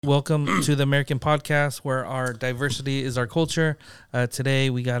Welcome to the American Podcast, where our diversity is our culture.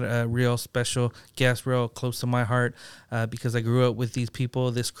 Today, we got a real special guest, real close to my heart, because I grew up with these people.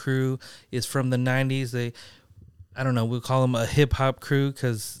 This crew is from the 90s. I don't know, we'll call them a hip-hop crew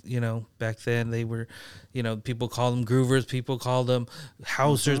because, back then they were, people called them groovers, people called them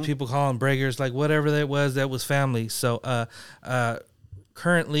housers, people call them breakers, like whatever that was family. So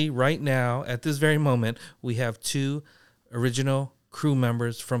currently, right now, at this very moment, we have two original crew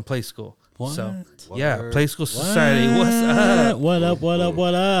members from Play School. What? So, yeah, Play School Society. What's up? What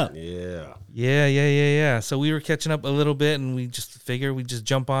up? Yeah. So we were catching up a little bit, and we just figured we'd just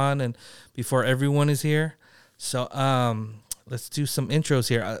jump on and before everyone is here. So let's do some intros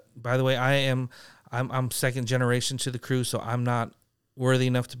here. By the way, I'm second generation to the crew, so I'm not worthy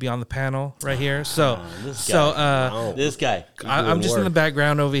enough to be on the panel right here. This guy. I'm just in the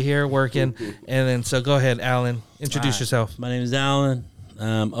background over here working. And then, so go ahead, Alan. Introduce yourself. My name is Alan.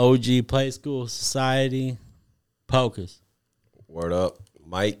 OG Play School Society. Pocus. Word up.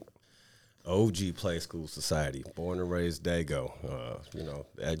 Mike. OG Play School Society. Born and raised Dago.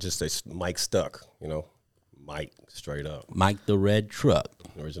 Mike Stuck, Mike, straight up. Mike the Red Truck.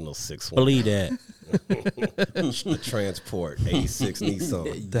 Original 6'1". Believe that. Transport, 86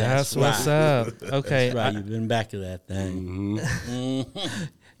 Nissan. That's what's up. Okay. That's right. You've been back to that thing.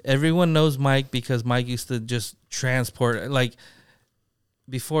 Everyone knows Mike because Mike used to just transport, like,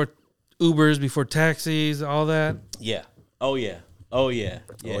 before Ubers, before taxis, all that. Yeah. Oh, yeah.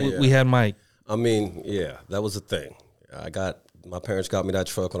 We had Mike. I mean, yeah, that was a thing. My parents got me that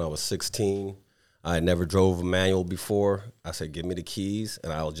truck when I was 16. I had never drove a manual before. I said, give me the keys,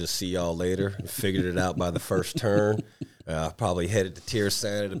 and I'll just see y'all later. And figured it out by the first turn. I probably headed to Tier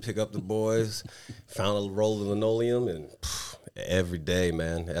Santa to pick up the boys. Found a roll of linoleum, and every day,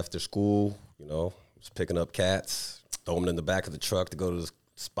 man, after school, was picking up cats, throw them in the back of the truck to go to the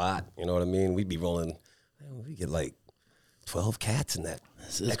spot. You know what I mean? We'd be rolling. We get like 12 cats in that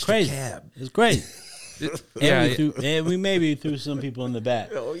It's crazy. cab. It's great. Yeah. We maybe threw some people in the back.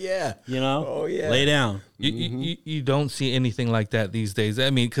 Oh, yeah. Oh, yeah. Lay down. You don't see anything like that these days.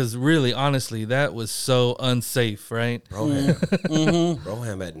 I mean, because really, honestly, that was so unsafe, right?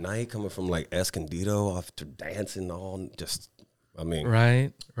 Broham at night coming from like Escondido after dancing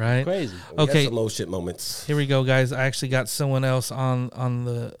Right. Crazy. Okay. Some old shit moments. Here we go, guys. I actually got someone else on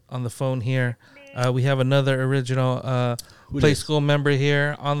the phone here. We have another original Play School member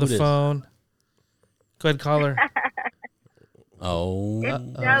here on the phone. Go ahead, caller. Oh.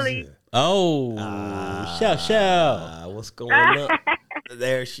 It's Shelly. Shell. What's going on?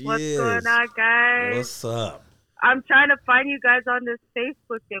 There she What's is. going on, guys? What's up? I'm trying to find you guys on this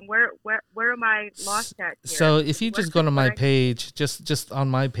Facebook thing. Where am I lost at here? So if you just go to my page, just on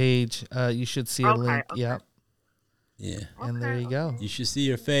my page, you should see a link. Okay. Yep. Yeah. And there you go. You should see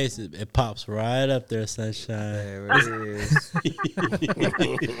your face. It pops right up there, sunshine. There it is.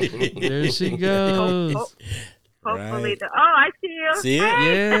 There she goes. Hopefully. Right. I see you. See it?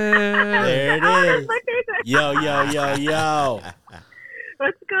 Yeah. There it Oh, is. that's my favorite. Yo.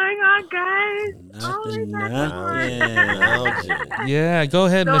 What's going on, guys? Nothing. Yeah. Go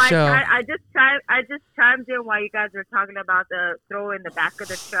ahead, So Michelle. I just chimed in while you guys were talking about the throw in the back of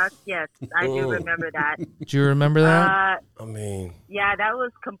the truck. Yes, I do remember that. Do you remember that? I mean, Yeah, that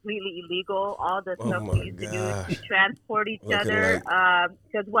was completely illegal. All the stuff my we used to do is to transport each Looking other.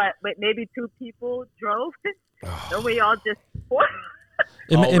 Because but maybe two people drove, and we all just.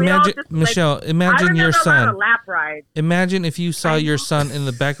 Imagine, Michelle. Imagine your I son. remember a lap ride. Imagine if you saw your son in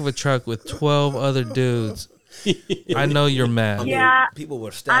the back of a truck with 12 other dudes. I know you're mad. Yeah, people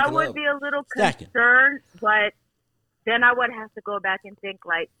were stacking I would up. be a little concerned, but then I would have to go back and think,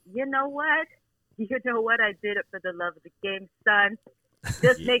 like, you know what? I did it for the love of the game, son.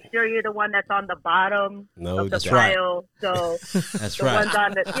 Just make sure you're the one that's on the bottom of the that's pile. So That's the right. ones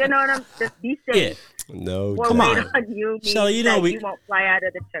on the, just be safe. No, Or Come wait on. on you. Shelley, you means know that you won't fly out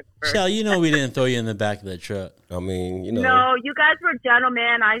of the truck first. Shell, we didn't throw you in the back of the truck. I mean, No, you guys were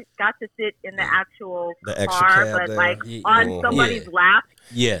gentlemen. I got to sit in the actual The extra car, cab but there. like Yeah. on somebody's lap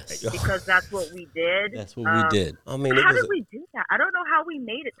Yes. because that's what we did. That's what we did. I mean, How did we do that? I don't know how we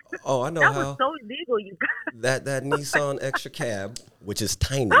made it. Oh, I know That how. was so illegal, you guys. That Nissan extra cab, which is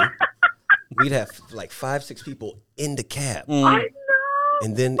tiny, we'd have like 5-6 people in the cab. I know.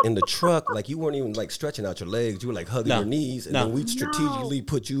 And then in the truck, like you weren't even like stretching out your legs. You were like hugging your knees. And then we'd strategically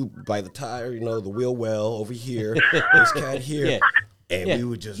put you by the tire, the wheel well over here, this cat here. Yeah. And we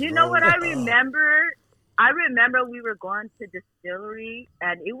would just You know what roll I up. remember? I remember we were going to Distillery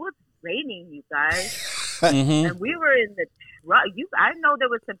and it was raining, you guys. Mm-hmm. And we were in the truck. I know there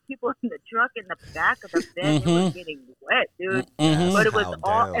was some people in the truck in the back of the bed. They were getting wet, dude. But it was How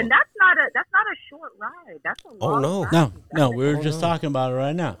all, down. and that's not a short ride. That's a long no. ride. No, we were just talking about it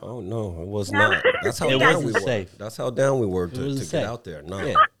right now. Oh no, it was No. not. That's how It down wasn't we were. safe. That's how down we were to wasn't get safe. out there. No.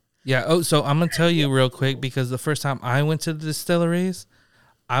 Yeah. Yeah. Oh, so I'm gonna tell you real quick because the first time I went to the distilleries,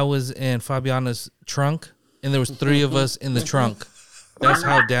 I was in Fabiana's trunk, and there was 3 of us in the trunk. That's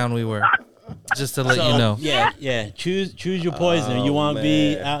how down we were. Just to let you know. Yeah. Choose your poison. Oh, you want to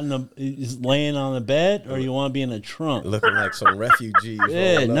be man. out in the laying on the bed, or you want to be in the trunk? Looking like some refugees.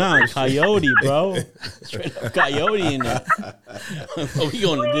 Yeah, rolling no, up. coyote, bro. Straight up coyote in there. We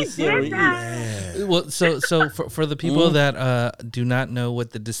going to distillery. Well, so for the people that do not know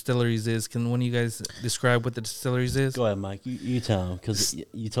what the distilleries is, can one of you guys describe what the distilleries is? Go ahead, Mike. You tell him because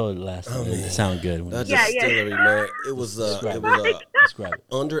you told it last time. It sounded good. When That you distillery, man. It was a describe it.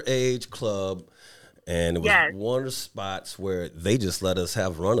 underage club, and it was Yes. one of the spots where they just let us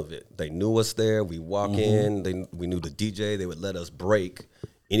have run of it. They knew us there. We walk in. We knew the DJ. They would let us break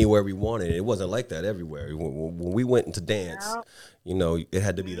anywhere we wanted. It wasn't like that everywhere. When we went into dance, you know, it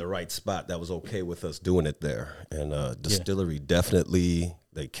had to be the right spot that was okay with us doing it there. And distillery definitely,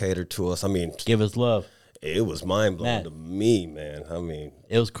 they catered to us. I mean, Give us love. it was mind blowing Man. to me, man. I mean,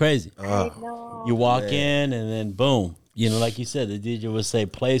 It was crazy. No. You walk in and then boom. You know, like you said, the DJ would say,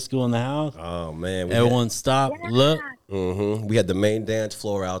 "Play school in the house." oh man, Everyone stop, look. We had the main dance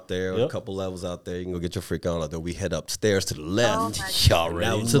floor out there, a Yep. couple levels out there. You can go get your freak on out there. We head upstairs to the left. Y'all That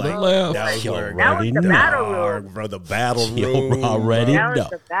ready? was To the like- left. That was Y'all where- That was the battle room. Bro, the battle You room. already That was know.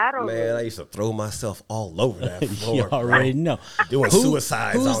 the battle Man, room. I used to throw myself all over that You floor. already know. Doing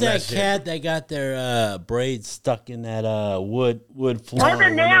suicides Who's on that that shit. cat that got their braids stuck in that wood floor? There was a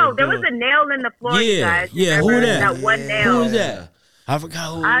when they nail. were There was doing- a nail in the floor, you Yeah, guys. yeah, who Remember that? That one nail. Who's that? I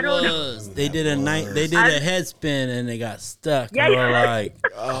forgot who I it don't know. was. They did a night. They did a head spin and they got stuck. Yeah, And we're yeah. like,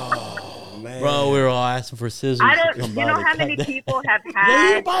 Man. bro, we were all asking for scissors. I to don't. come You by know to how cut many that. people have you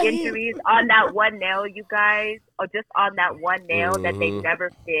had buy it. injuries on that one nail, you guys, or just on that one nail that they never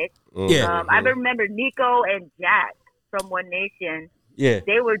fixed? Yeah, I remember Nico and Jack from One Nation. yeah.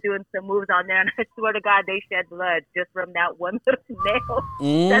 They were doing some moves on there, and I swear to God, they shed blood just from that one little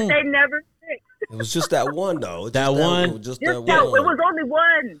nail that they never fixed. It was just that one, though. Just That one? It was just Just that that, one. it was only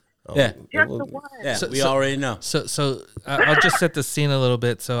one. Yeah. Just the one. Yeah, So- we so- already know. So I'll just set the scene a little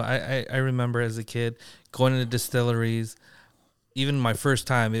bit. So I remember as a kid going into distilleries. Even my first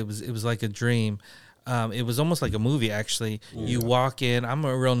time, it was like a dream. It was almost like a movie, actually. You walk in. I'm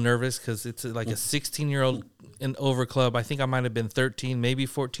real nervous because it's like a 16-year-old and over club. I think I might have been 13, maybe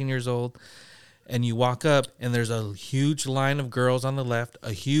 14 years old. And you walk up, and there's a huge line of girls on the left,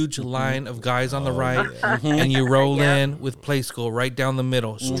 a huge line of guys on the right, and you roll in with Play School right down the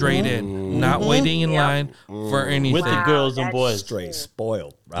middle, straight in, not waiting in line for anything. With the Wow, girls and that's boys. Straight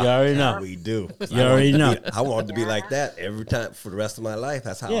spoiled. You already know. We do. You already know. I wanted to be like that every time for the rest of my life.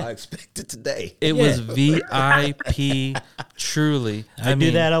 That's how Yeah. I expected today. It was VIP, truly. I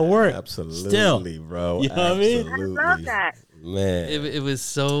do that at work. Absolutely, Still. bro. You know what I mean? I Absolutely. love that. Man. It was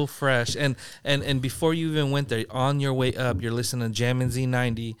so fresh, and before you even went there, on your way up, you're listening to Jammin'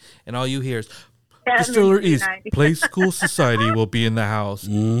 Z90, and all you hear is Distiller East Play School Society will be in the house.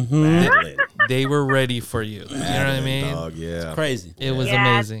 Battling. They were ready for you. You know what I mean? Dog, yeah. Crazy. It was Yeah.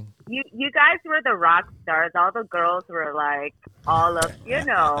 amazing. You guys were the rock stars. All the girls were like all of it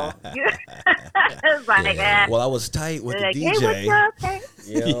was like Well, I was tight with the like, DJ. hey, what's up? Hey.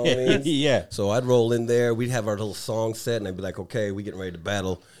 You know what I mean? Yeah. So I'd roll in there. We'd have our little song set, and I'd be like, "Okay, we getting ready to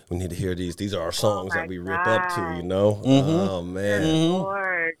battle. We need to hear these. These are our songs my that we rip up to." God. You know? Oh man.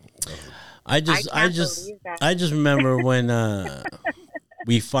 Lord. I can't believe that. just remember when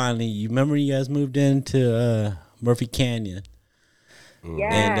we finally. You remember you guys moved into Murphy Canyon,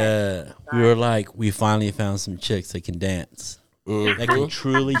 Yeah. and we were like, we finally found some chicks that can dance, that can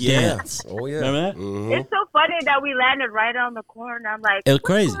truly dance. Oh yeah. Remember that? Mhm. It's so funny that we landed right on the corner. I'm like, It was what's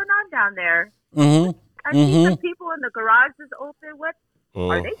crazy. going on down there? Mm-hmm. I see some people in the garages open. What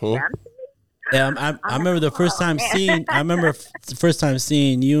are they Mhm. dancing? Yeah, I remember the first time seeing. I remember the first time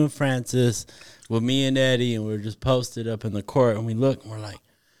seeing you and Francis with me and Eddie, and we were just posted up in the court, and we look, and we're like,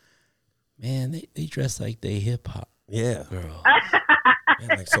 man, they dress like they hip hop Yeah. girl.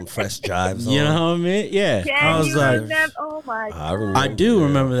 Yeah, like some fresh jives. You on. know what I mean? Yeah. I Can was you like, remember? Oh my God. I remember. I do yeah.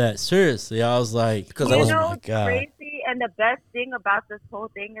 remember that. Seriously, I was like, Because oh that You was know my what's god. crazy? And the best thing about this whole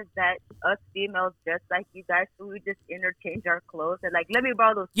thing is that us females, just like you guys, so we just interchange our clothes and like, let me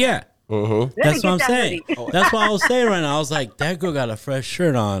borrow those. Yeah. That's what I'm saying. That's what I was saying right now. I was like, that girl got a fresh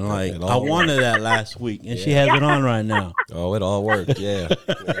shirt on. Like, I wanted that last week, and she has it on right now. Oh, it all worked. Yeah.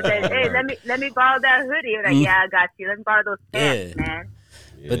 Hey, let me borrow that hoodie. Like, yeah, I got you. Let me borrow those pants, man.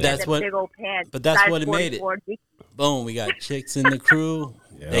 But that's what. Big old pants. But that's what it made it. Boom, we got chicks in the crew.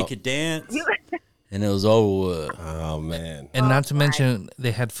 They could dance. And it was over with. Oh, man. And not to mention,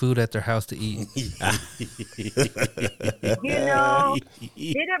 they had food at their house to eat.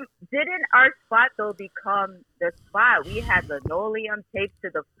 Didn't our spot, though, become the spot? We had linoleum taped to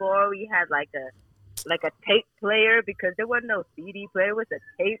the floor. We had like a tape player because there was no CD player. It was a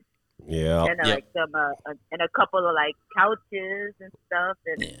tape. Yeah. And like some and a couple of like couches and stuff.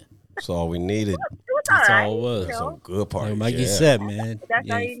 And that's all we needed. That's all it was. Some good parties. Like you said, man. That's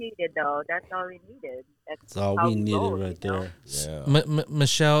all you needed, though. That's all we needed. That's all we needed right there. Yeah.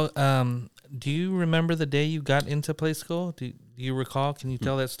 Michelle, do you remember the day you got into Play School? Do you recall? Can you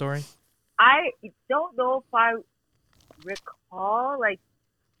tell that story? I don't know if I recall like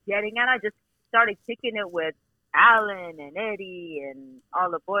getting in. I just started kicking it with Alan and Eddie and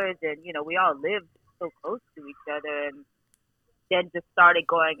all the boys, and we all lived so close to each other, and then just started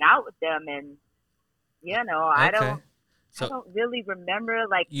going out with them, and I don't really remember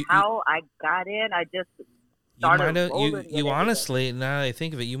like how I got in. I just started rolling. You honestly, now that I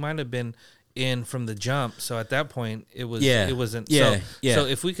think of it, you might have been in from the jump. So at that point, it wasn't. So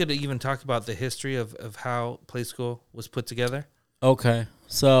if we could even talk about the history of how Play School was put together. Okay,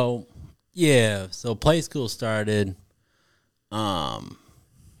 so Play School started.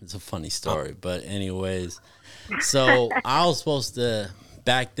 It's a funny story, but anyways, so I was supposed to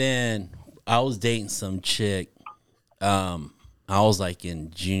back then. I was dating some chick. I was like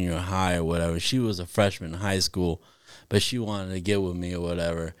in junior high or whatever. She was a freshman in high school, but she wanted to get with me or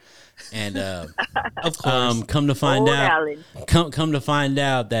whatever. And of course, come to find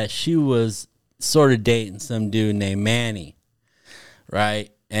out that she was sort of dating some dude named Manny,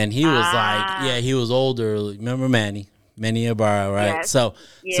 right? And he was he was older. Remember Manny Ibarra, right? Yes. So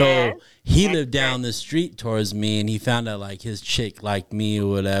he lived down the street towards me, and he found out like his chick liked me or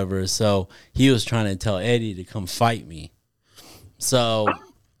whatever. So he was trying to tell Eddie to come fight me. So,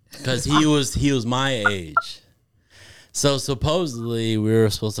 because he was my age. So supposedly we were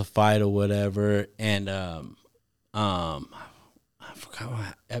supposed to fight or whatever, and I forgot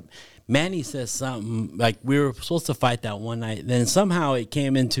what Manny said something like we were supposed to fight that one night. Then somehow it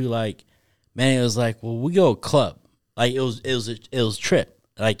came into like Manny was like, "Well, we go club." Like it was trip.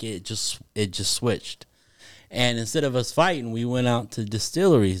 Like it just switched, and instead of us fighting, we went out to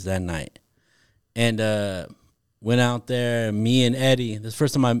Distilleries that night, and went out there. Me and Eddie. This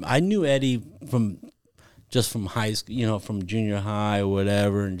first time I knew Eddie from high school, from junior high or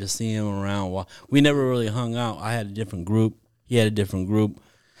whatever, and just seeing him around. We never really hung out. I had a different group. He had a different group,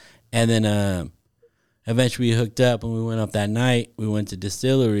 and then eventually we hooked up and we went up that night. We went to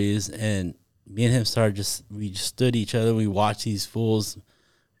Distilleries, and me and him we just stood each other. We watched these fools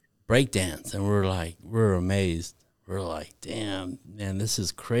breakdance, and we're amazed. We're like, damn, man, this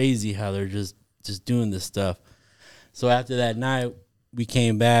is crazy how they're just doing this stuff. So after that night, we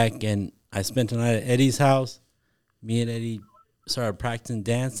came back, and I spent the night at Eddie's house. Me and Eddie started practicing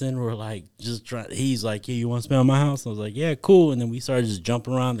dancing. We're like, he's like, "Yeah, you want to spend at my house?" I was like, "Yeah, cool." And then we started just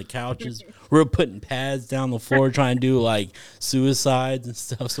jumping around the couches. We were putting pads down the floor, trying to do like suicides and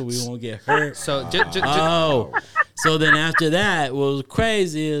stuff so we won't get hurt. So, so then after that, what was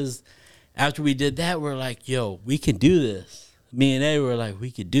crazy is after we did that, we're like, "Yo, we can do this." Me and Eddie were like,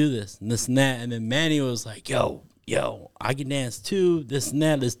 "We could do this and this and that." And then Manny was like, Yo, I can dance too, this and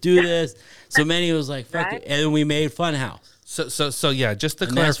that, let's do this. So Manny was like, fuck it. And then we made Funhouse. So yeah, just to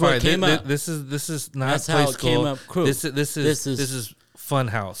clarify, this is not that's Play how it School. Came up. Crew. This is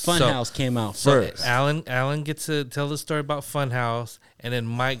Funhouse. Funhouse came out first. So Alan gets to tell the story about Funhouse, and then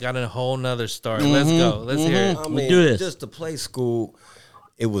Mike got a whole nother story. Let's go. Let's hear it. I mean, do this. Just to Play School,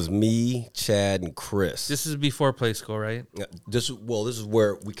 it was me, Chad, and Chris. This is before Play School, right? This is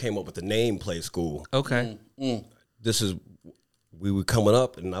where we came up with the name Play School. Okay. We were coming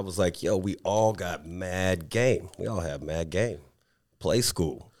up, and I was like, "Yo, we all got mad game. We all have mad game. Play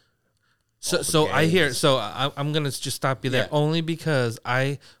School." So I hear. So I'm gonna just stop you there only because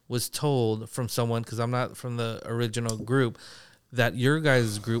I was told from someone, because I'm not from the original group, that your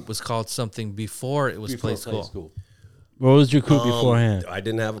guys' group was called something before it was Play School. What was your crew beforehand? I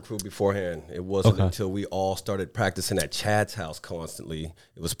didn't have a crew beforehand. It wasn't until we all started practicing at Chad's house constantly.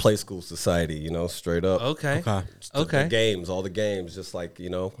 It was Play School Society, straight up. Okay. The games, all the games, just like,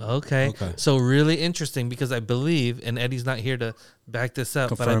 Okay. So really interesting, because I believe, and Eddie's not here to back this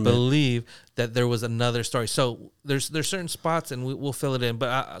up, but I believe that there was another story. So there's certain spots, and we'll fill it in.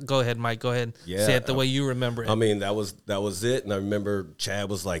 But go ahead, Mike. Go ahead. Yeah, Say it the way you remember it. I mean, that was it. And I remember Chad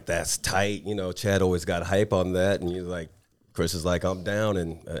was like, "That's tight." You know, Chad always got hype on that, and you're like, Chris is like, "I'm down."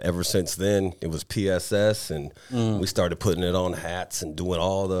 And ever since then, it was PSS, and we started putting it on hats and doing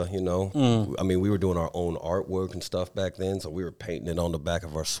all the, I mean, we were doing our own artwork and stuff back then, so we were painting it on the back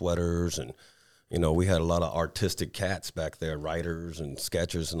of our sweaters, and we had a lot of artistic cats back there, writers and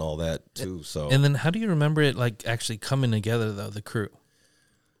sketchers and all that too. So, and then how do you remember it like actually coming together though, the crew?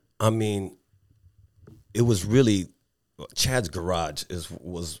 I mean, it was really Chad's garage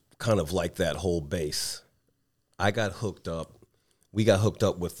was kind of like that whole base. We got hooked up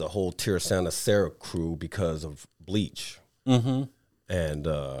with the whole Tirasana Sarah crew because of Bleach. Mm-hmm. And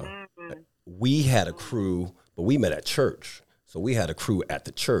we had a crew, but we met at church. So we had a crew at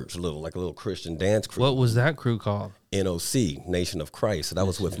the church, a little Christian dance crew. What was that crew called? NOC, Nation of Christ. So that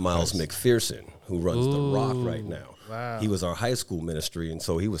was with Miles McPherson, who runs The Rock right now. Wow. He was our high school ministry, and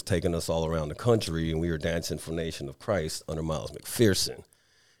so he was taking us all around the country, and we were dancing for Nation of Christ under Miles McPherson.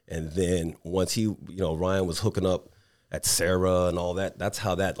 And then once Ryan was hooking up at Sarah and all that, that's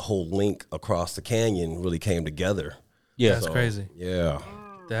how that whole link across the canyon really came together. Yeah. That's crazy. Yeah.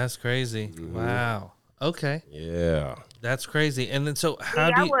 That's crazy. Mm-hmm. Wow. Okay. Yeah. That's crazy. And then so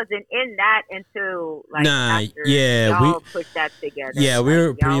how I wasn't in that until after we put that together. Yeah, we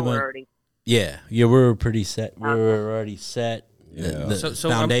were pretty much already. we were pretty set. We were already set. Yeah. The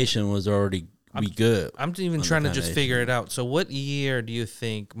foundation was already good. I'm even trying to just figure it out. So what year do you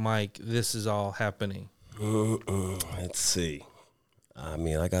think, Mike, this is all happening? Let's see. I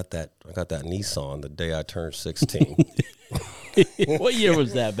mean, I got that Nissan the day I turned 16. What year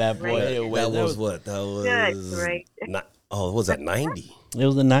was that, bad boy? That was what? That was great. What was that, 90? It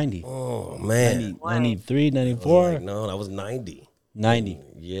was a 90. Oh, man. 93, 94? No, that was 90. 90.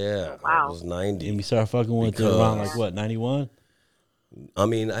 Yeah, wow. That was 90. And we started fucking with it around 91? I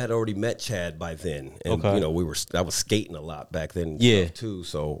mean, I had already met Chad by then, and I was skating a lot back then, stuff too.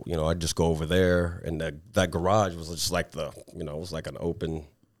 So I'd just go over there, and that garage was just like it was like an open,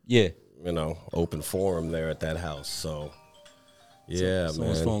 open forum there at that house. So, yeah, man.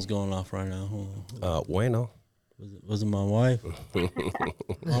 Someone's phone's going off right now. Bueno. Was it my wife?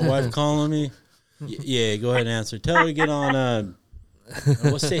 My wife calling me? Yeah, go ahead and answer. Tell her to get on.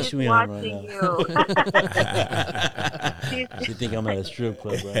 What station we on right now? She think I'm at a strip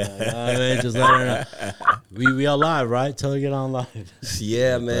club right now. I mean, just let her know. We all live, right? Tell her to get on live.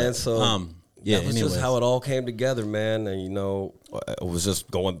 Yeah, man. So that was just how it all came together, man. And it was just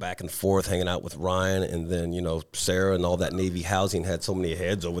going back and forth, hanging out with Ryan, and then Sarah and all that Navy housing had so many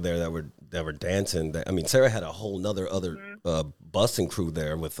heads over there that were dancing. I mean, Sarah had a whole other busing crew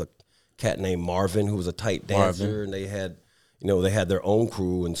there with a cat named Marvin, who was a tight dancer, and they had their own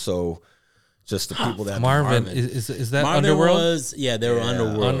crew, and so just the people that Marvin is that Marvin Underworld? They were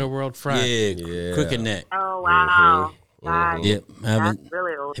Underworld. Underworld frat. Yeah. Crooked Neck. Oh wow. Mm-hmm. Yep. That's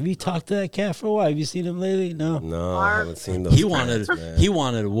really old. Have you talked to that cat for a while? Have you seen him lately? No, I haven't seen those. He wanted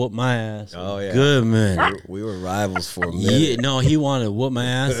to whoop my ass. Oh yeah, good man. We were rivals for a minute. Yeah, no, he wanted to whoop my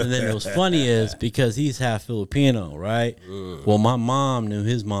ass, and then it was funny is because he's half Filipino, right? Well, my mom knew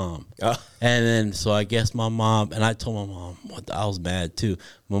his mom, and then so I guess my mom, and I told my mom I was mad too.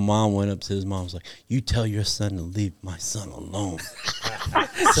 My mom went up to his mom, was like, "You tell your son to leave my son alone."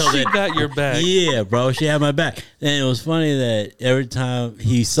 So she got your back. Yeah, bro, she had my back. And it was funny that every time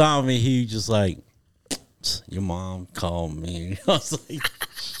he saw me, he just like, "Your mom called me." I was like,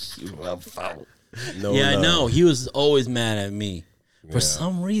 no, he was always mad at me. For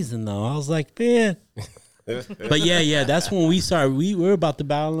some reason, though. I was like, man. But yeah, that's when we started. We were about to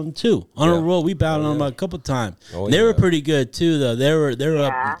battle them too. On the road, we battled them a couple times. They were pretty good too, though. They were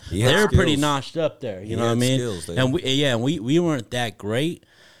up. They were pretty notched up there. You know what I mean? And we weren't that great,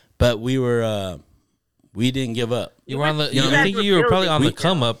 but we were. We didn't give up. You were on the. I think you were probably on the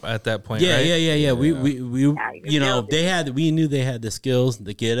come up at that point. Yeah, right? yeah. We they had. We knew they had the skills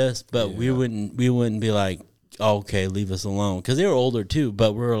to get us, but we wouldn't be like, oh, okay, leave us alone, because they were older too.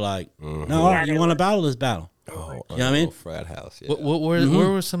 But we were like, no, you want to battle? Let's battle. Oh, you know what I mean? Frat house. Yeah. Where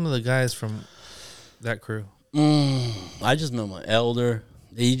were some of the guys from that crew? I just know my elder.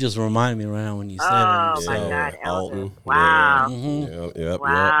 He just reminded me right now when you said him. Oh my God, Alton. Wow. Yep.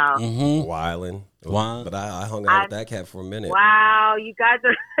 Wow. Wylan. But I hung out with that cat for a minute. Wow, you guys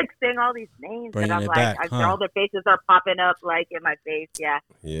are like saying all these names, Bringing and I'm it like, back, all their faces are popping up like in my face. Yeah.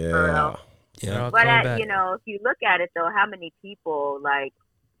 Yeah. But if you look at it though, how many people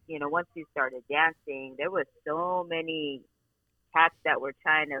once you started dancing, there was so many cats that were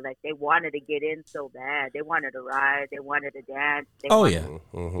trying to, like, they wanted to get in so bad. They wanted to ride. They wanted to dance. Oh yeah.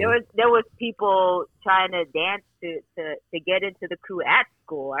 There was people trying to dance to get into the crew at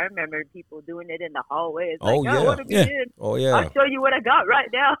school. I remember people doing it in the hallways. Like, Oh, yeah. what are you doing? Oh yeah. I'll show you what I got right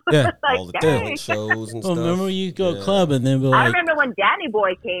now. Yeah. Like, All the dang. talent shows and Well, stuff. remember you go Yeah. club and then be I like, remember when Danny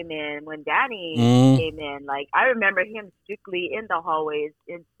Boy came in. When Danny Mm. came in, like, I remember him strictly in the hallways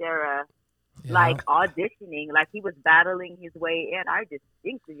in Sarah, Yeah. like, auditioning. Like, he was battling his way in. I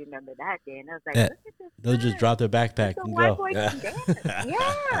distinctly remember that day. And I was like, Yeah. look at this they'll just guy. drop their backpack The and white go. boy can dance.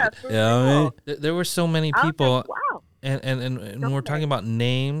 Yeah, for Yeah, I real. mean, There were so many I was people, like, wow. and when we're talking about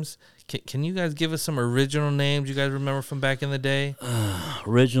names, can you guys give us some original names you guys remember from back in the day?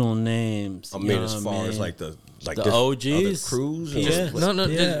 Original names. I you mean, know as what far I as mean? like the the different OGs, other crews, and yeah, No, no,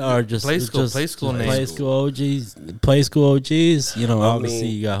 yeah, or just play school just names. play school OGs, play school OGs. You know, I obviously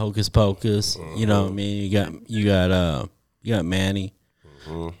mean- you got Hocus Pocus. You know what I mean? You got Manny,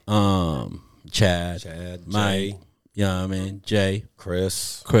 Chad, Chad, Mike. Jay, You know what I mean? Jay,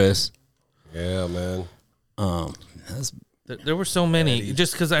 Chris. Chris. Yeah, man. That's There were so many.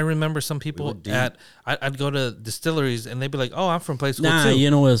 Just because I remember some were people deep. I'd go to distilleries and they'd be like, "Oh, I'm from play school nah. too."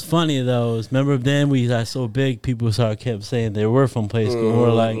 You know what's funny though is remember then we got so big, people kept saying they were from play school. We're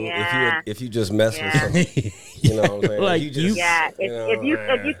like, Yeah. If you just mess with Yeah. something, you know what I'm saying? Like If you just, Yeah, if you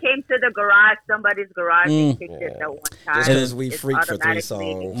know, came to the garage, somebody's garage, and kicked Yeah. it that one time. just because we it's freaked for 3 automatically-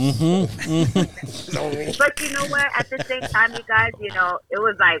 songs. But you know what? At the same time, you guys, you know, it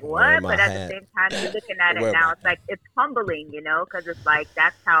was like what? Wear my But at hat. the same time, you're looking at it Wear now. my It's like it's humbling, you know, because it's like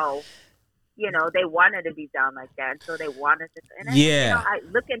that's how, you know, they wanted to be down like that, and so they wanted to. And then, Yeah. You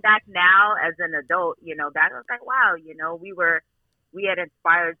know, looking back now as an adult, you know, back I was like, wow, you know, we had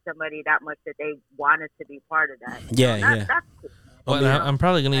inspired somebody that much that they wanted to be part of that. You Yeah, know, yeah. That's cool. Well, I'm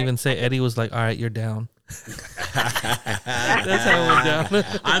probably gonna even say Eddie was like, "All right, you're down." That's how it went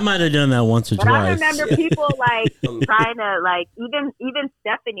down. I might have done that once or But I twice. remember people like trying to like even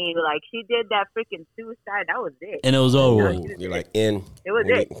Stephanie, like she did that freaking suicide. That was it. And it was over Ooh, with. you're like in. It was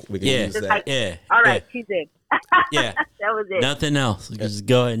we, it. We can Yeah. use Just that. like, Yeah. all right, she's in. Yeah. That was it. Nothing else. Just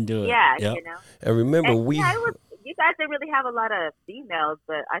go ahead and do it. Yeah, Yep. you know. And remember, And, we. yeah, it was. You guys didn't really have a lot of females,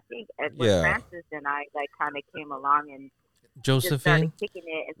 but I think when Yeah. Francis and I like kind of came along and just Josephine. started kicking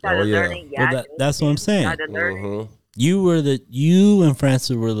it and started yeah. learning. Well, Yeah, that's what I'm saying. Started learning. Mhm. You and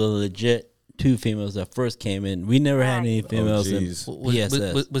Francis were the legit 2 females that first came in. We never had any females in jeez.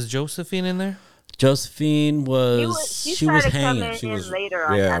 PSS. Was Josephine in there? Josephine She she was started hanging. coming She in was- later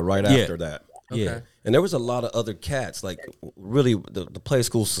on. Yeah, after right that. Yeah. after that. Yeah. Okay. And there was a lot of other cats, like really the play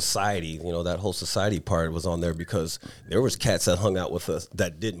school society, you know, that whole society part was on there because there was cats that hung out with us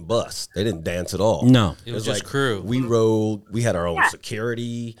that didn't bust. They didn't dance at all. No. It was just crew. We rode, we had our own Yeah.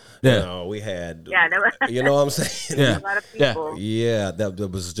 security. Yeah. You know, we had, Yeah, there were you know what I'm saying? Yeah. a lot of Yeah. people. Yeah, that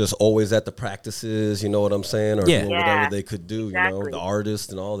was just always at the practices, you know what I'm saying? Or Yeah. doing Yeah, whatever they could do, you know, exactly. the artists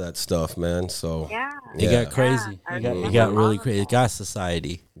and all that stuff, man. So Yeah. It Yeah. got crazy. I It got remember really all of crazy. It that. got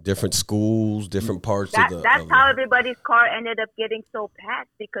society. different schools, different parts of the. That's of how the- everybody's car ended up getting so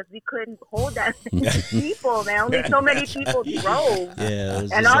packed because we couldn't hold that many people, man. Only so many people drove. Yeah. It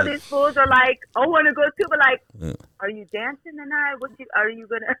was And just all like- these fools are like, I want to go too, but like, Yeah. are you dancing tonight? Are you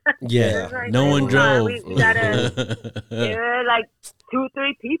gonna? Yeah. It's like, no one hold on, drove. We gotta. There were like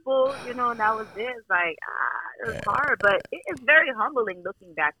 2-3 people, you know, and that was it. It's like, it was hard, but it's very humbling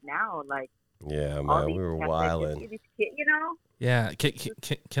looking back now. Like, Yeah, all man, these we were cats that wilding. just- these kids, you know? Yeah.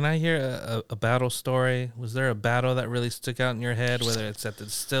 Can I hear a battle story? Was there a battle that really stuck out in your head, whether it's at the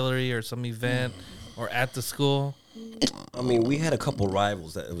distillery or some event or at the school? I mean, we had a couple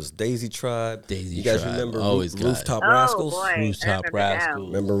rivals. That it was Daisy Tribe. Daisy you guys Tribe, remember always got it. Rooftop Oh, Rascals? boy. Rooftop I remember them. Rascals.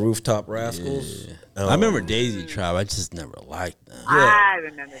 Remember Rooftop Rascals? I remember Daisy Tribe. I just never liked them. I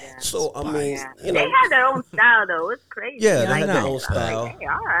remember that. So I mean, Yeah. you They know, had their own style, though. It's crazy. Yeah, they had Like, their I own was style. Like, hey,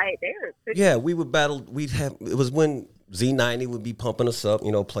 all right, they were pretty. yeah, we would battle. We'd have. It was when Z90 would be pumping us up.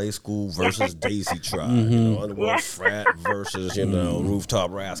 You know, Play School versus Daisy Tribe. You know, Underworld Yeah. Frat versus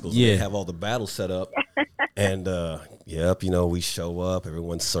Rooftop Rascals. Yeah. They have all the battles set up, and yep, you know, we show up.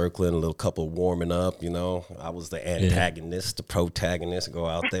 Everyone's circling. A little couple warming up. You know, I was the antagonist, the protagonist. Go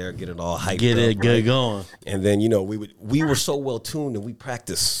out there, get it all hyped Get up, it good going. And then, you know, we were so well tuned and we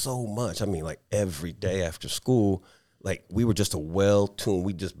practiced so much. I mean, like every day after school, like we were just a well tuned.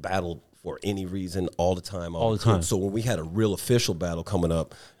 We just battled for any reason all the time. All the time. So when we had a real official battle coming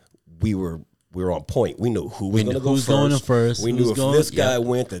up, we were on point. We knew who was knew going to go who's first. going in first, We who's knew if going- this guy yep.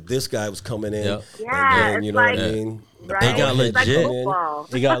 went, that this guy was coming in. Yep. Yeah, And then, it's you know what I like- mean? Right? It got It's like legit. football.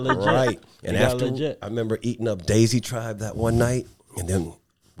 It got legit. Right. And It got after, legit. I remember eating up Daisy Tribe that one night, and then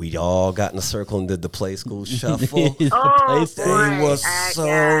we all got in a circle and did the play school shuffle. Oh, They boy. was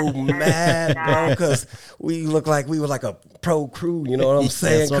so mad, bro, because we looked like we were like a pro crew. You know what I'm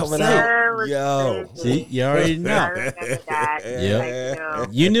saying? That's what I'm Coming saying. out, was yo. crazy. See, you already I know. remember that. Yep. I know.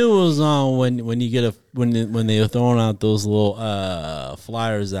 You knew it was on when you get when they were throwing out those little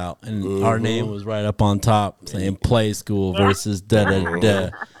flyers out, and our name was right up on top saying "Play School" versus da da da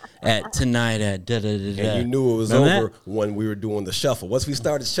at tonight at da da da da. And you knew it was Remember over when we were doing the shuffle. Once we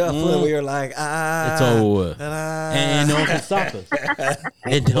started shuffling, we were like, It's over. And no one can stop us.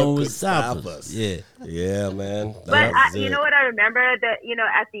 And no one can stop us. Yeah. Yeah, man. But That was you it. know what I remember that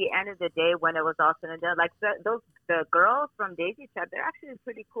at the end of the day when it was all said and done, like the girls from Daisy Tribe, they're actually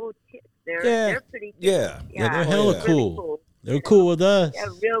pretty cool kids. They're pretty cute. Yeah. Yeah, they're hella yeah. cool. Really They're cool with us. Yeah,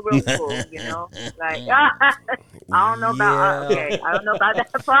 real cool. Like I don't know about Yeah. I don't know about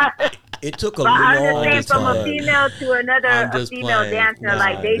that part. It took a But I'm long just saying, from a time. female to another I'm a just female playing. dancer, Nah,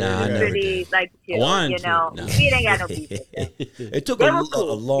 like they nah, I do never pretty like chill. wanted to. Nah. We ain't got no beef with them. It took They a were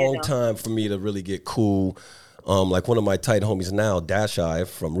cool, long you know. time for me to really get cool. Like one of my tight homies now, Dashai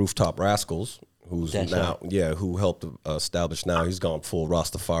from Rooftop Rascals, who's Dashai. who helped establish now. He's gone full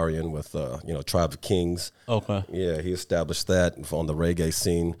Rastafarian with Tribe of Kings. Okay. Yeah, he established that on the reggae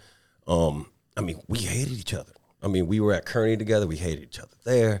scene. I mean, we hated each other. I mean, we were at Kearney together. We hated each other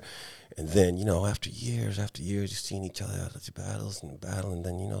there. And then, after years, you've seen each other at the battles and and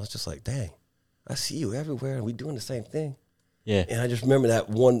then, it's just like, dang, I see you everywhere and we doing the same thing. Yeah. And I just remember that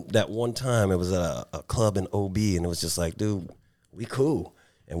one time it was at a club in OB and it was just like, dude, we cool.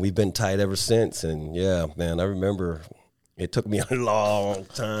 And we've been tight ever since. And yeah, man, I remember it took me a long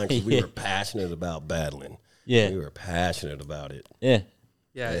time because we were passionate about battling. Yeah. We were passionate about it. Yeah.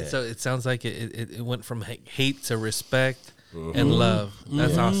 Yeah, so it sounds like it went from hate to respect and love.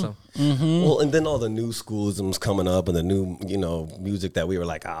 That's awesome. Well, and then all the new schoolisms coming up and the new, music that we were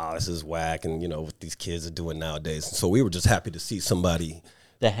like, this is whack, and what these kids are doing nowadays. So we were just happy to see somebody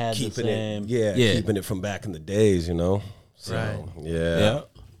That had keeping the same. it, keeping it from back in the days, So, Right. yeah.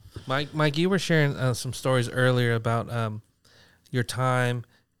 Mike, you were sharing some stories earlier about your time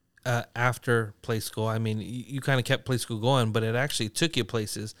after play school. I mean, you kind of kept play school going, but it actually took you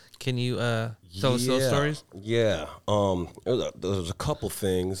places. Can you tell us those stories? Yeah. There was a couple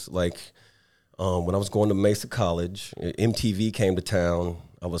things. Like when I was going to Mesa College, MTV came to town.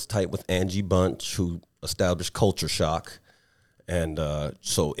 I was tight with Angie Bunch, who established Culture Shock. And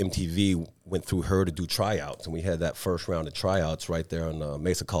so MTV went through her to do tryouts. And we had that first round of tryouts right there on the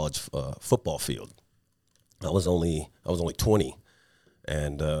Mesa College football field. I was only 20.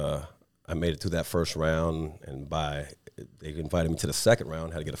 And I made it through that first round, and they invited me to the second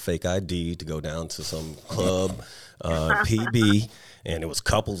round. Had to get a fake ID to go down to some club, PB, and it was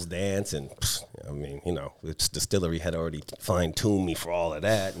couples dance. And I mean, its distillery had already fine-tuned me for all of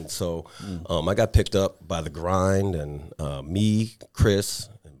that. And so I got picked up by The Grind, and me, Chris,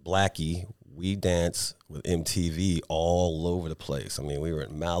 and Blackie, we danced with MTV all over the place. I mean, we were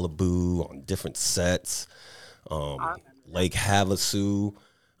in Malibu on different sets. Lake Havasu,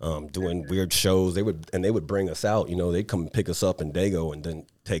 doing weird shows. They would bring us out. They'd come pick us up in Dago and then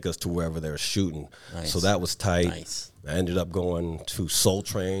take us to wherever they're shooting. Nice. So that was tight. Nice. I ended up going to Soul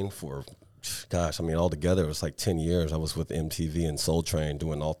Train for, altogether it was like 10 years. I was with MTV and Soul Train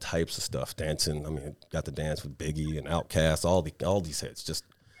doing all types of stuff, dancing. I mean, got to dance with Biggie and Outkast, all these hits. Just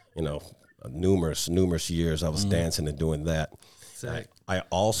numerous years I was dancing and doing that. I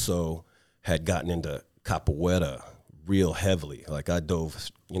also had gotten into capoeira real heavily. Like I dove,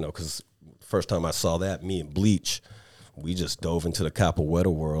 because first time I saw that, me and Bleach, we just dove into the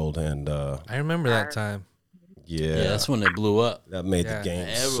capoeira world, and I remember that time. Yeah, that's when it blew up. that made the game.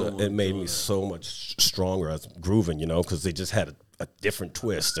 It made me so much stronger as grooving, because they just had a different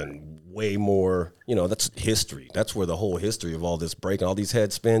twist and way more. That's history. That's where the whole history of all this breaking, all these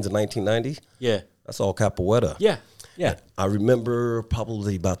head spins in 1990. Yeah. That's all capoeira. Yeah. Yeah. I remember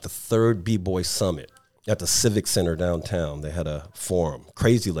probably about the third B-Boy Summit at the Civic Center downtown. They had a forum.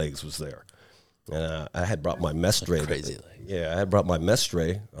 Crazy Legs was there. And I had brought my mestre. Crazy Legs. Yeah, I had brought my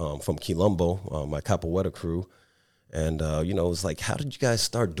mestre from Quilombo, my capoeira crew. And, it was like, how did you guys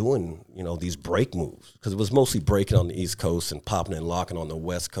start doing, these break moves? Because it was mostly breaking on the East Coast and popping and locking on the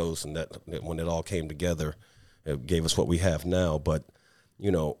West Coast. And that when it all came together, it gave us what we have now. But,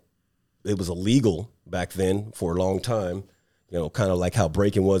 it was illegal back then for a long time. Kind of like how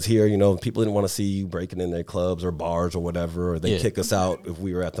breaking was here. People didn't want to see you breaking in their clubs or bars or whatever, or they kick us out if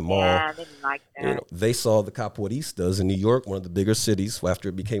we were at the mall. Yeah, I didn't like that. They saw the capoeiristas in New York, one of the bigger cities, after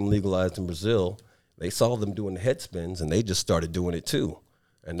it became legalized in Brazil. They saw them doing the head spins, and they just started doing it too.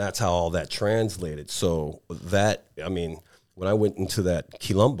 And that's how all that translated. So when when I went into that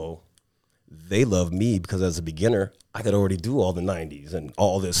Quilombo, they loved me because as a beginner, I could already do all the 90s and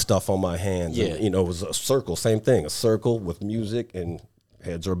all this stuff on my hands. Yeah. And, it was a circle, same thing, a circle with music and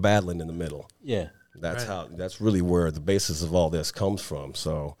heads are battling in the middle. Yeah. That's really where the basis of all this comes from.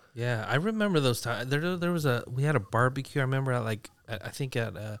 So Yeah, I remember those times. We had a barbecue. I remember I think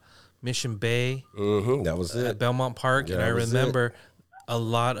at Mission Bay, that was at it. Belmont Park, Yeah, and I that was remember a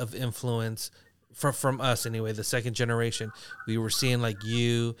lot of influence from us anyway, the second generation. We were seeing like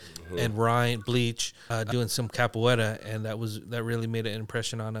you and Ryan Bleach doing some capoeira, and that really made an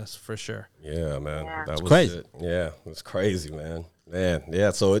impression on us for sure. Yeah, man. Yeah. That was crazy. it. Yeah, it's crazy, man.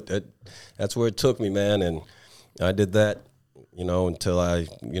 Yeah. So that's where it took me, man. And I did that, until I,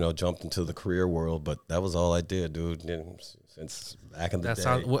 jumped into the career world. But that was all I did, dude. Since back in the day.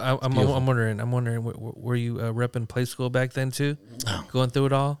 I'm wondering, were you repping play school back then too? Going through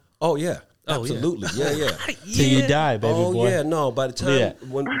it all? Oh yeah, Oh, yeah. absolutely. Yeah. Till you die, baby Oh boy. yeah, no. By the time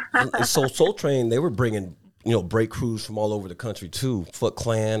when Soul Train, they were bringing break crews from all over the country too. Foot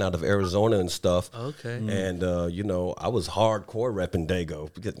Clan out of Arizona and stuff. Okay. And I was hardcore repping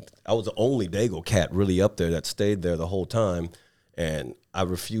Dago because I was the only Dago cat really up there that stayed there the whole time. And I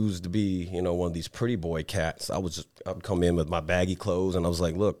refused to be one of these pretty boy cats. I would come in with my baggy clothes and I was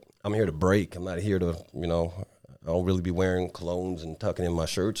like, look, I'm here to break. I'm not here to I don't really be wearing colognes and tucking in my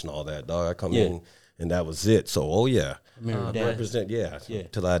shirts and all that, dog. I come in and that was it. So, I represent,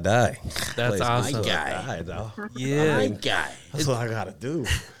 till I die. That's Place awesome. until I die, dog. Yeah. My guy. That's what I gotta do.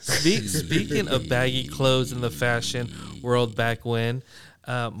 Speaking of baggy clothes in the fashion world back when,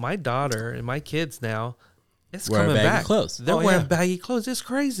 my daughter and my kids now, it's Wearing coming baggy back. clothes. They're Oh, wearing yeah. baggy clothes. It's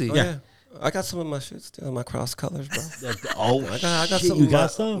crazy. Oh, yeah. I got some of my shit still, my cross colors, bro. Oh, I got shit, some. you of got my,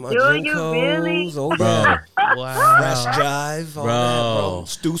 some? My Do gym you codes. really? Oh Bro. yeah. Wow. Fresh Jive, all Bro.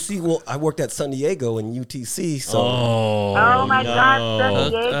 that, bro. Stussy. Well, I worked at San Diego in UTC, so Oh my God, San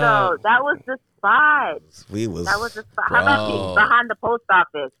Hooked Diego. up. That was the spot. we was. That was the spot. How about Bro. behind the post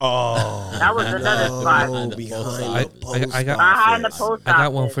office? Oh, That was another spot. no, behind the post I got- Behind the office. post office. I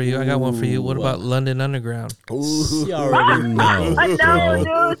got one for you. What about London Underground? Ooh. You already know.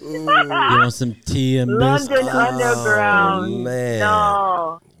 No, dude. You want some tea and London biscuits? Underground. Oh, man.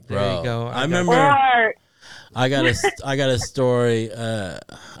 No. There Bro, you go. I remember Or I got a story. I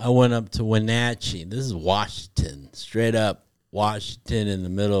went up to Wenatchee. This is Washington, straight up Washington, in the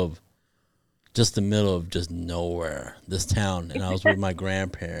middle of just nowhere. This town, and I was with my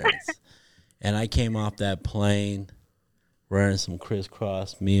grandparents, and I came off that plane wearing some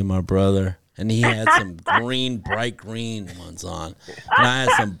crisscross. Me and my brother, and he had some bright green ones on, and I had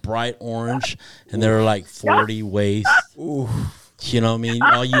some bright orange, and they were like 40 waist. You know what I mean?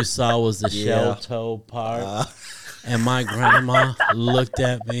 All you saw was the shell toe part. And my grandma looked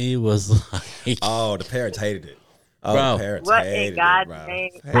at me, was like, Oh, the parents hated it. Oh, Bro. the parents What in hated God's it, bro.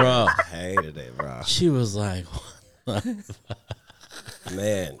 name? Bro. Hated it, bro. She was like,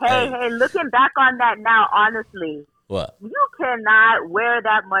 Man. hey, looking back on that now, honestly, what? you cannot wear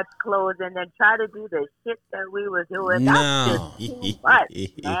that much clothes and then try to do the shit that we were doing. No. That's just too much,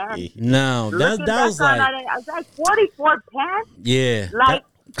 man. No, Looking that was back on like, that, I was like 44 pants. yeah. Like,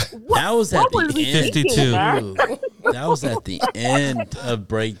 what, that was at what the were we end. thinking, 52. man? That was at the end of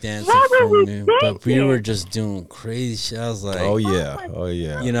breakdancing What were for we me. But we thinking? were just doing crazy shit. I was like, Oh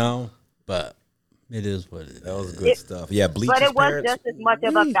yeah. you know, but it is what it is. That was good stuff. Yeah, Bleach's But it was parents. just as much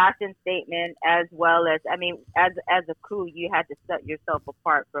of a fashion statement as well as, I mean, as a crew, you had to set yourself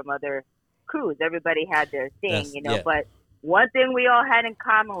apart from other crews. Everybody had their thing, That's- you know. yeah. But one thing we all had in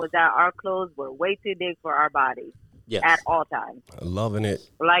common was that our clothes were way too big for our bodies Yes. at all times. Loving it.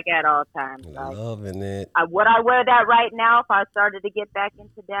 Like at all times. Like, Loving it. would I wear that right now if I started to get back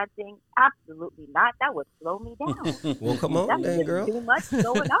into dancing? Absolutely not. That would slow me down. Well, come on, That's then, just girl. too much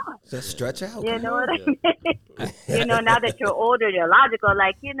going on. Just stretch out. You Come know on. what I mean? You know, now that you're older, you're logical.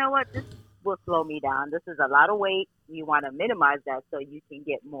 Like, you know what? This will slow me down. This is a lot of weight. You want to minimize that so you can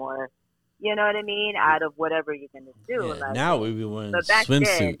get more, you know what I mean, out of whatever you're going to do. Yeah, Like, now we be wearing but back then-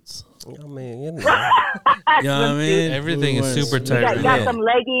 swimsuits. I mean, you know. You know what I mean? Everything is We super wearing tight. you got Yeah. some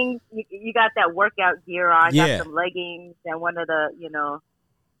leggings. You got that workout gear on. You Yeah. got some leggings and one of the,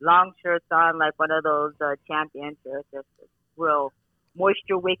 long shirts on, like one of those champion shirts. That's real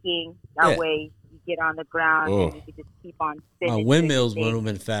moisture wicking. That Yeah. way you get on the ground and you could just keep on spinning. My windmills would have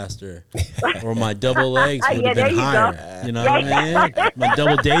been faster, or my double legs would have been higher. You know what I mean? My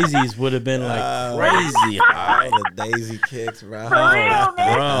double daisies would have been like crazy high. The daisy kicks, bro. For real,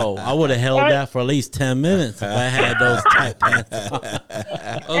 man. Bro, I would have held that for at least 10 minutes if I had those tight pants on.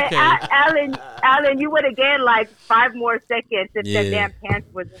 Okay. Alan, you would have gained like 5 more seconds if Yeah. the damn pants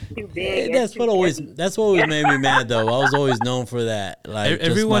wasn't too big. That's what always made me mad though. I was always known for that. Like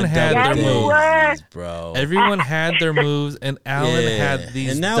Everyone just my had double their moves. daisies, bro. Everyone had their moves, and Alan Yeah. had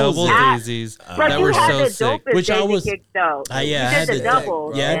these And that was double it. daisies But that you were had so the sick. dopest Which I daisy was- kick, though. Yeah, I you had did the the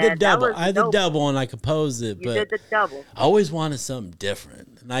double. Yeah, I man. did That double. was I had the dope. double, and I composed it. You But did the double. I always wanted something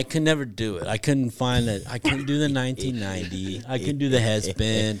different, and I could never do it. I couldn't find it. I couldn't do the 1990. I couldn't do the head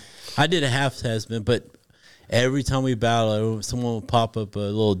spin. I did a half head spin, but every time we battle, someone would pop up a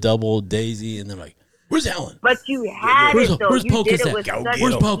little double daisy, and they're like, "Where's Alan? But you had Where's it, though. where's You Pocus did it at? with such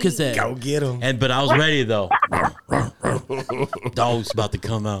Where's ease. Pocus at? Go get him. But I was ready though. Dog's about to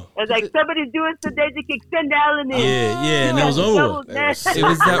come out. It's like somebody's doing some daisy kick. Send Alan in. Yeah, and it was over. It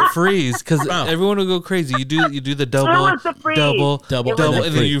was that freeze because everyone would go crazy. You do the double, was the freeze. double, Double, double, and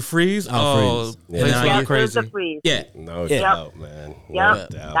and then then you freeze. I'll Oh, freeze. place And then would I go get crazy. The freeze. Yeah, No Yeah. doubt, man. Yep. No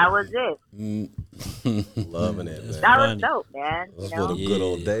doubt. That was it. Loving it, man. That was Funny. dope, man. Those You were know? the good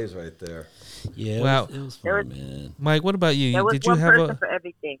old Yeah. days right there. yeah. Wow. It was There fun, man. Mike, what about you? There was Did you one have person a for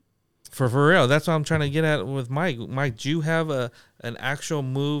everything. for real? That's what I'm trying to get at with Mike. Mike, do you have an actual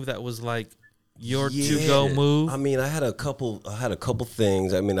move that was like your to go move? I mean, I had a couple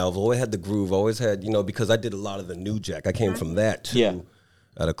things. I mean, I've always had the groove. Always had, because I did a lot of the New Jack. I came from that too. Yeah.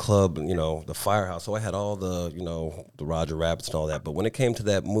 At a club, the Firehouse. So I had all the, the Roger Rabbits and all that. But when it came to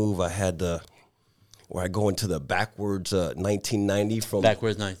that move, I had where I go into the backwards 1990 from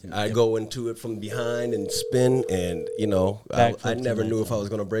Backwards 19. I go into it from behind and spin, and I Backflip never to knew if I was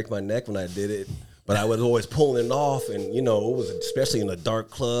going to break my neck when I did it. But I was always pulling it off, and it was especially in a dark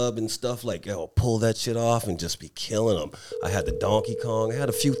club and stuff like, pull that shit off and just be killing them. I had the Donkey Kong, I had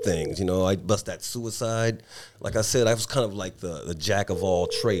a few things, I bust that suicide. Like I said, I was kind of like the jack of all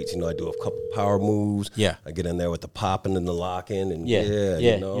trades. I do a couple power moves. Yeah. I get in there with the popping and the locking, and Yeah,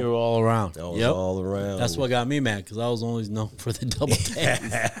 yeah, you were all around. I was all around. That's what got me mad because I was always known for the double days.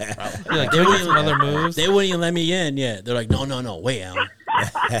 You're like, give me some other moves. They wouldn't even let me in yet. They're like, no, wait, Alan.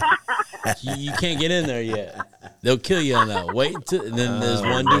 you can't get in there yet. They'll kill you on that. Wait until, and then there's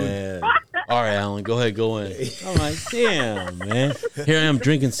one dude. Man. All right, Alan, go ahead, go in. I'm like, damn, man. Here I am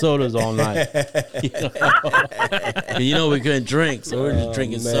drinking sodas all night. We couldn't drink, so we're just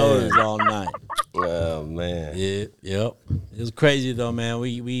drinking man. sodas all night. Oh man. Yeah, yep. It was crazy though, man.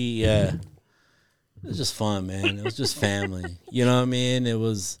 We it was just fun, man. It was just family. You know what I mean? It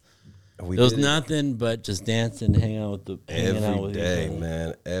was did nothing but just dancing, hanging out with hanging out every with day, each other.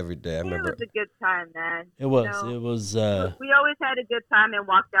 man. Every day. I It remember. was a good time, man. It was. You know? It was. We always had a good time and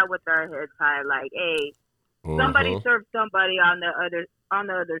walked out with our heads high, like, hey, somebody served somebody on the other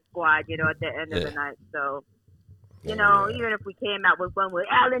squad, at the end of the night. So, even if we came out with one where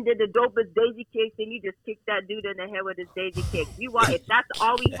Alan did the dopest daisy kicks and you just kicked that dude in the head with his daisy kick. If that's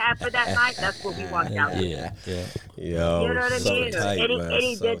all we had for that night, that's what we walked out with. Yeah. Yo, You know what I so mean? tight, man.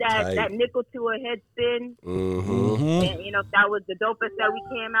 Eddie So did that tight. nickel to a head spin. Mm-hmm. And, if that was the dopest that we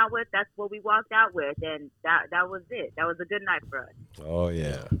came out with, that's what we walked out with. And that was it. That was a good night for us. Oh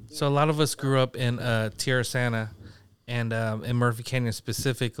yeah. So a lot of us grew up in Tierra Santa and in Murphy Canyon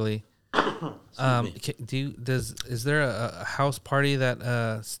specifically. Is there a house party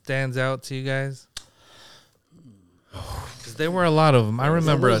that stands out to you guys? Because there were a lot of them. I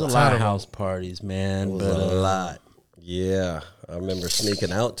remember There was a a ton lot of of them. house parties, man. It was But a lot. Yeah, I remember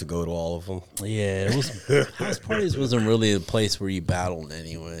sneaking out to go to all of them. yeah, it was house parties wasn't really a place where you battled,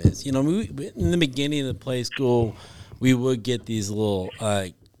 anyways. We in the beginning of the play school, we would get these little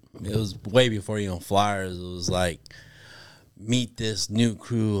it was way before flyers. It was like, meet this new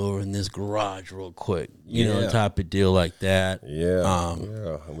crew over in this garage real quick, Yeah. type of deal like that. Yeah,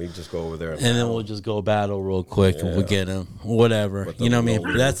 yeah. And we just go over there And then we'll just go battle real quick and we'll get them, whatever. With the You know what I mean?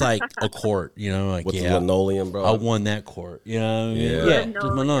 linoleum. But that's like a court, like, with yeah, the linoleum, bro. I won that court. You know what I mean? Yeah. Yeah, No,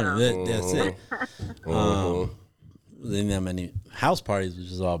 just linoleum. no. That's it. Then that many house parties, which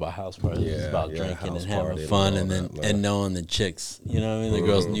is all about house parties. It's Yeah, about yeah, drinking house and having party and fun, all and then that, man. and knowing the chicks. You know what I mean? The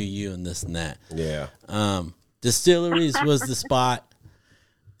girls knew you and this and that. Yeah. Distilleries was the spot.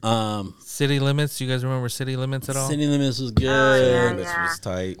 City Limits. You guys remember City Limits at all? City Limits was good. yeah. This was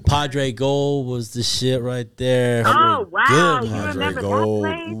tight. Padre Gold was the shit right there. Oh, wow. Good, You Padre remember Gold.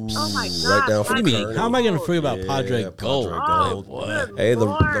 that place? Oh, my Ooh, God. right down What do you mean? Kearney. How am I going to forget about Yeah, Padre Gold? Padre Gold. Good Hey, the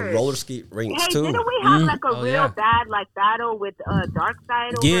Lord. roller ski rinks Hey, too. didn't we have like a Oh, real yeah. bad like battle with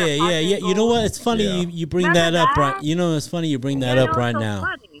Darkseid? over Yeah, at yeah, Padre yeah. You know Gold? what? It's funny Yeah. you bring Remember that up, that? right? You know, it's funny you bring that Yeah, up it was right so now.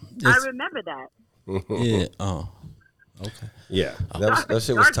 funny. It's- I remember that. Yeah. Oh. Okay. Yeah, that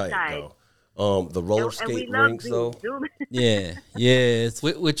shit was tight Darkseid. though. The roller And we skate love rinks though. Zoom. Yeah. Yeah. It's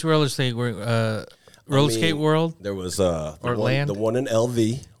Which roller skate? Roller skate world? There was Or land? the one in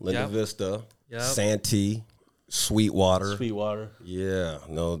LV, Linda Yep. Vista, Yep. Santee, Sweetwater. Sweetwater. Yeah,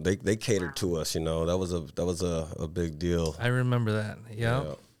 no, they catered to us. You know, that was a big deal. I remember that. Yeah.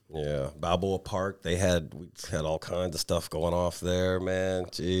 Yeah. Balboa Park. We had all kinds of stuff going off there, man.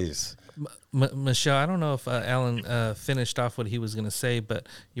 Jeez. Michelle, I don't know if Alan finished off what he was going to say, but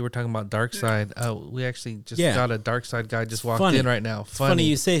you were talking about Darkseid. We actually just Yeah. got a Darkseid guy just walked Funny. in right now. It's funny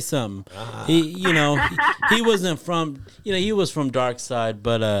you say something. He wasn't from, he was from Dark Side,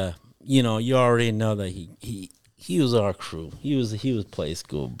 but you already know that he was our crew. He was play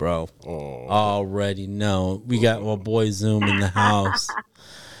school, bro. Already know. We got my boy Zoom in the house.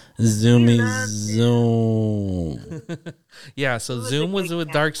 Zoomy Zoom. Yeah, so was Zoom a was great with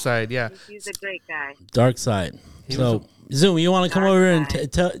guy. Darkseid. Yeah. He's a great guy. Dark Side. He So Zoom, you want to come over and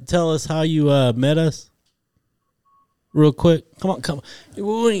tell us how you met us? Real quick. Come on. We're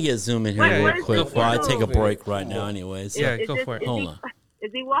going to get Zoom in here Wait, real where's quick Zoom? before I take a break right now anyways. Yeah, Is go this- for it. is Hold he- on.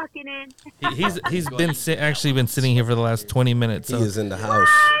 Is he walking in? He's been actually been sitting here for the last 20 minutes. He So is in the house.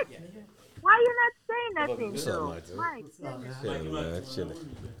 Why you not saying nothing, What's up, Zoom? Mike? My goodness. Chilling, man. Chilling.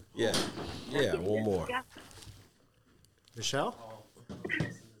 Yeah. One more. Michelle?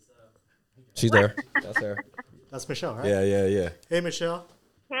 She's there. That's her. That's Michelle, right? Yeah. Hey, Michelle.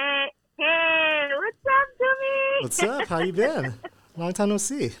 Hey, what's up, Jimmy? What's up? How you been? Long time no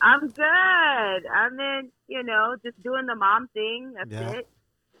see. I'm good. I'm in, just doing the mom thing. That's Yeah. it.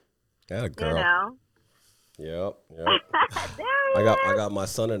 Got a You girl. know. Yep. there he I is. got my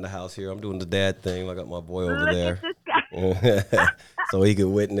son in the house here. I'm doing the dad thing. I got my boy over Look there. at this guy. So he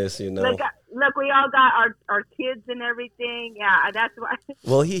can witness, Look, we all got our kids and everything. Yeah, that's why.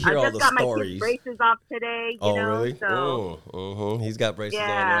 Well, he I hear all just the got my stories. kids' braces off today. Oh, know, really? So, He's got braces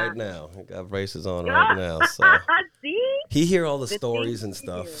Yeah. on right now. He got braces on right now. So See? he hear all the Good stories thing and to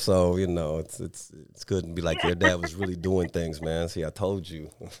stuff. do. So it's good and be like, your dad was really doing things, man. See, I told you.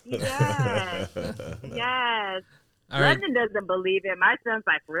 Yes. Yes. all right, London doesn't believe it. My son's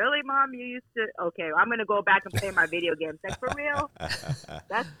like, really, Mom? You used to? Okay, I'm going to go back and play my video games. Like, for real?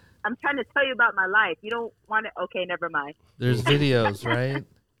 I'm trying to tell you about my life. You don't want to? Okay, never mind. there's videos, right?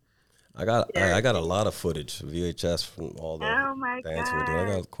 I got a lot of footage, VHS from all the Oh, my dancing we did. I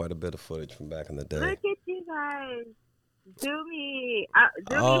God. got quite a bit of footage from back in the day. Look at you guys. Zoomy.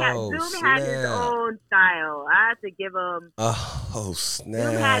 Oh, Zoom had his snap. own style. I have to give him. Oh, Zoom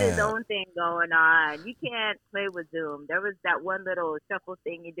had his snap. own thing going on. You can't play with Zoom. There was that one little shuffle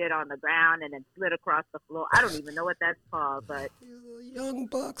thing he did on the ground and then slid across the floor. I don't even know what that's called, but Young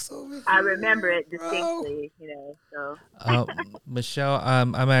bucks over here. I remember it bro. distinctly. So Michelle,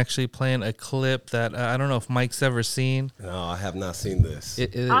 I'm actually playing a clip that I don't know if Mike's ever seen. No, I have not seen this.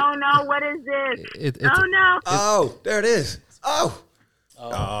 oh no, what is this? It's Oh no. Oh, there it is. Oh,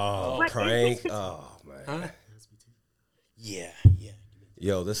 What is prank. it? Oh man. Yeah.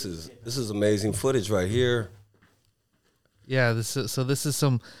 Yo, this is amazing footage right here. yeah. This is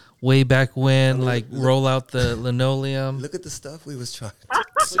some way back when, like roll out the linoleum. Look at the stuff we was trying Oh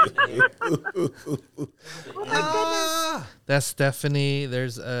to do. That's Stephanie.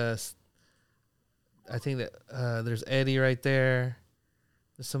 There's I think that there's Eddie right there.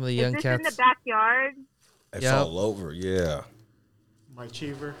 There's some of the young Is this in the cats. backyard? It's Yep. all over, yeah. Mike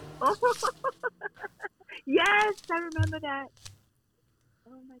Cheever. Yes, I remember that.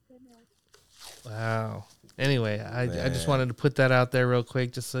 Oh my goodness. Wow. Anyway, I just Man. wanted to put that out there real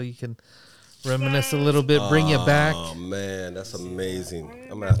quick, just so you can reminisce a little bit, bring it back. Oh man, that's amazing.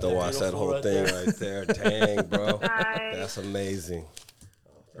 I'm gonna have to watch that whole thing right there. Dang, bro. Right. That's amazing.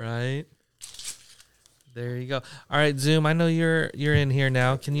 Right. There you go. All right, Zoom. I know you're in here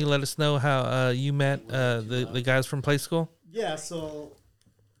now. Can you let us know how you met the guys from Play School? Yeah, so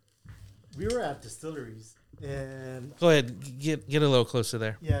we were at distilleries, and Go ahead, get a little closer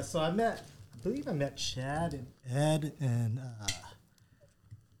there. yeah, so I believe I met Chad and Ed, and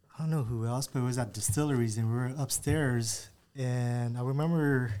I don't know who else, but it was at distilleries, and we were upstairs, and I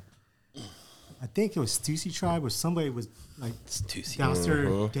remember, I think it was Stussy Tribe, or somebody was like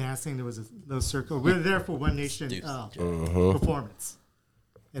downstairs dancing. There was a little circle. We were there for One Nation performance.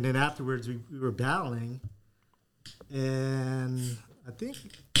 And then afterwards, we were battling, and I'm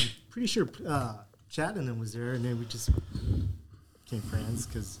pretty sure Chad and them was there, and then we just became friends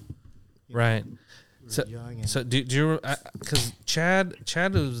because Right. we were young. And So do you? Because Chad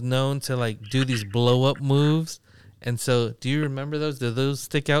was known to like do these blow up moves, and so do you remember those? Did those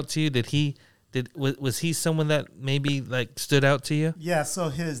stick out to you? Was he someone that maybe like stood out to you? yeah, so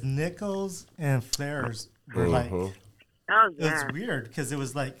his nickels and flares were like, Oh it yeah. was weird because it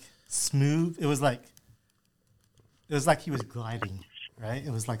was like smooth. It was like he was gliding, right?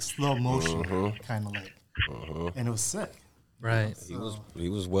 It was like slow motion, kind of like, and it was sick. Right. He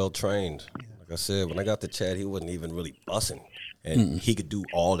was well trained. Like I said, when I got to Chad, he wasn't even really bussing, and he could do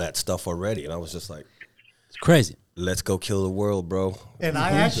all that stuff already. And I was just like, It's crazy. "Let's go kill the world, bro." And I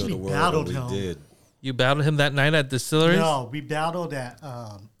Kill the actually world, battled and him. we did. You battled him that night at Distilleries? No, we battled at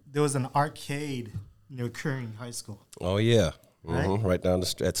there was an arcade near Curry High School. Oh yeah, Right? right down the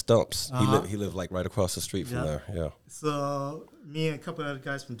street at Stumps. He lived like right across the street from Yeah. there. Yeah. So me and a couple other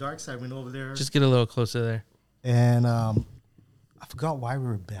guys from Darkside went over there, Just get a little closer there. and I forgot why we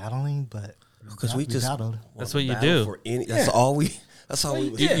were battling, but Because we just battled. That's what you battle do. for That's all we. That's all we.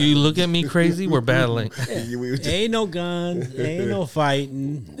 Was You look at me crazy. We're battling. We were just, Ain't no guns, ain't no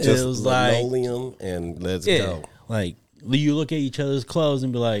fighting. just It was like, linoleum and let's yeah, go. like you look at each other's clothes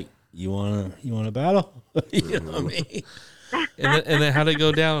and be like, you wanna battle? You know what I mean? And then how'd it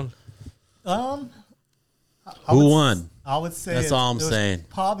go down? I Who would won? I would say That's all I'm it was saying.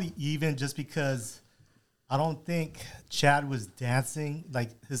 Probably even, just because I don't think Chad was dancing like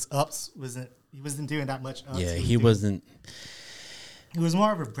his ups wasn't. He wasn't doing that much ups. Yeah, was he doing- wasn't. He was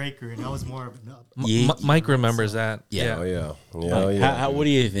more of a breaker, and I was more of an up. Yeah. Mike remembers that. Yeah. Oh yeah. Yeah. Like, yeah. what do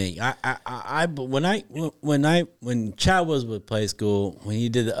you think? When Chad was with Play School, when he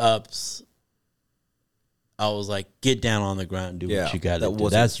did the ups, I was like, get down on the ground, do Yeah, what you got to that do.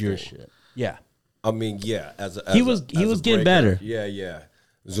 was That's his your thing. shit. Yeah. I mean, yeah. As He was getting better. Yeah, yeah.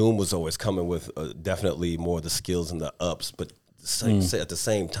 Zoom was always coming with definitely more of the skills and the ups, but at the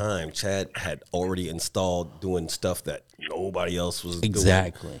same time, Chad had already installed doing stuff that nobody else was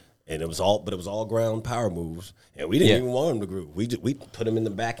Exactly. doing. And it was all ground power moves, and we didn't Yeah. even want him to groove. We put him in the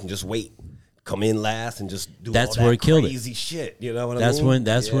back and just wait, come in last, and just do That's all where that he killed it. crazy shit. You know what That's I mean?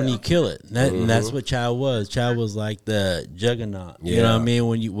 when you kill it. And that's Mm-hmm. what Chad was. Chad was like the juggernaut. You know Yeah. what I mean?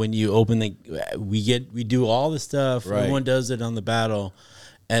 When you open we do all the stuff. Right. Everyone does it on the battle,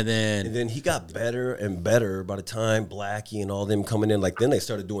 and And then he got better and better by the time Blackie and all them coming in. Like, then they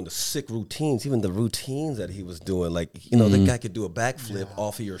started doing the sick routines, even the routines that he was doing. Like, you know, the guy could do a backflip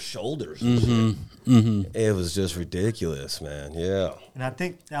off of your shoulders. And shit. It was just ridiculous, man. Yeah. And I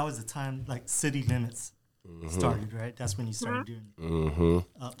think that was the time like City Limits started, right? That's when he started doing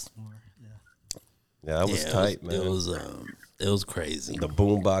ups more. Yeah. Yeah, that was tight, man. It was crazy. The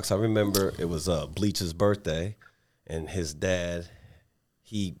boombox. I remember it was Bleach's birthday, and his dad,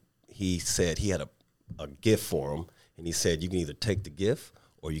 he said he had a gift for him, and he said you can either take the gift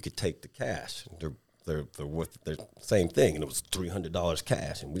or you could take the cash. They're worth the same thing, and it was $300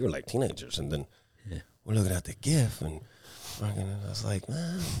 cash, and we were like teenagers, and then we're looking at the gift, and I was like,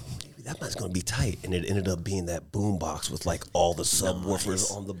 man, maybe that might gonna be tight, and it ended up being that boombox with like all the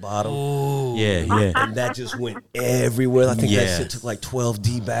subwoofers on the bottom. Yeah. And that just went everywhere. I think that Yes. shit took like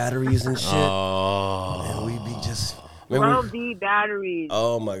 12D batteries and shit. Oh. And we'd be just. Remember, 12D batteries.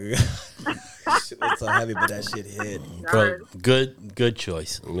 oh my God. Shit was so heavy, but that shit hit. Bro, good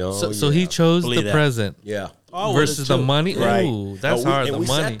choice. No, So he chose Believe the that. present Yeah. versus the money. Right. Ooh, that's But we- hard. And The we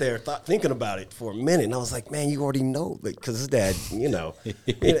money. sat there thinking about it for a minute, and I was like, man, you already know. Because his dad,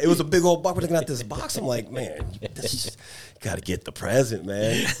 it was a big old box. We're looking at this box. I'm like, man, you got to get the present,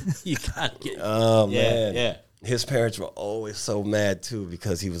 man. You gotta get. Oh, Yeah, man. yeah. His parents were always so mad too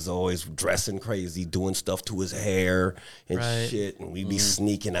because he was always dressing crazy, doing stuff to his hair and Right. shit, and we'd be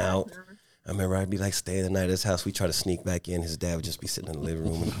sneaking out. I remember I'd be like staying the night at his house. We try to sneak back in. His dad would just be sitting in the living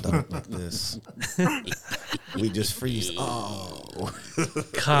room in the dark like this. We just freeze. Oh,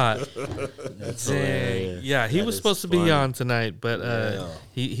 Caught. That's Dang. hilarious. Yeah, he That was is supposed to funny. be on tonight, but Yeah.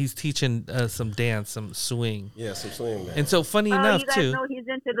 he's teaching some dance, some swing. yeah, some swing. Man. And so funny Oh, enough you guys too. know he's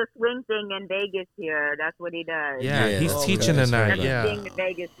into the swing thing in Vegas here. That's what he does. Yeah, Yeah. he's Oh, teaching okay. tonight. That's Yeah, being in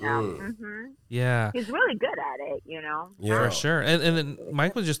Vegas now. yeah, He's really good at it, you know. yeah, for sure. And then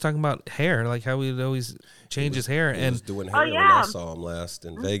Mike was just talking about hair, like how he'd always change his hair. He And was doing Oh, hair when yeah. I saw him last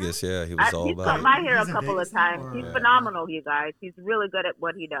in Vegas. Yeah, he was all He's about cut it. my hair He's a in couple of Vegas now, times. or- He's phenomenal, you guys. He's really good at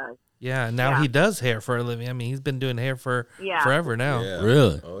what he does. yeah, now Yeah. he does hair for a living. I mean, he's been doing hair for Yeah. forever now. Yeah.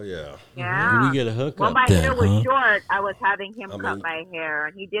 Really? Oh yeah. Yeah. We get a hookup. When my then, hair was huh? short, I was having him I cut mean- my hair,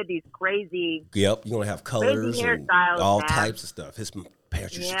 and he did these crazy. Yep, you're gonna have colors and hairstyles, all man. types of stuff.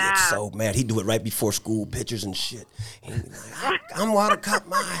 parents used to get so mad. He'd do it right before school, pictures and shit. He'd be like, I'm want to cut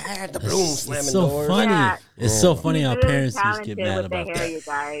my hair. The broom slamming It's so doors. funny. Yeah. It's so funny He's how really parents used to get mad talented with about the hair, that. you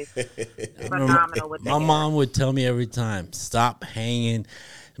guys. Phenomenal with the My hair. mom would tell me every time, stop hanging.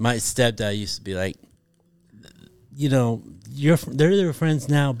 My stepdad used to be like, you know, they're their friends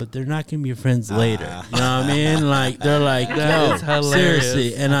now, but they're not gonna be your friends later. You know what I mean? Like they're like, no, is hilarious.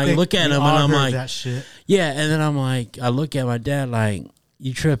 seriously. And I think look at we him all and I'm heard like, that shit. yeah. And then I'm like, I look at my dad like,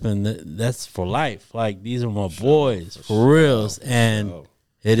 you tripping? That's for life. Like these are my boys for reals, and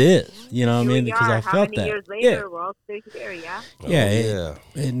it is. You know what I Here mean? we Because are. I How felt many that. years Yeah. later, we're all still here, yeah? Yeah,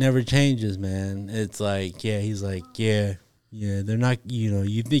 it never changes, man. It's like, yeah, he's like, yeah, they're not, you know,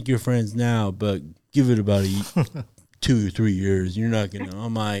 you think you're friends now, but give it about 2 or 3 years. You're not going to,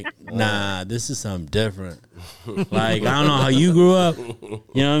 I'm like, nah, this is something different. Like, I don't know how you grew up. You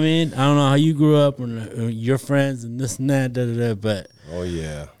know what I mean? I don't know how you grew up when your friends and this and that, but Oh,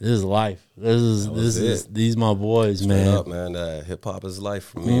 yeah. this is life. These my boys, Straight man. up, man. Hip hop is life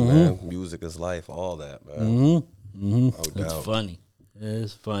for me, man. Music is life, all that, man. No It's doubt. funny.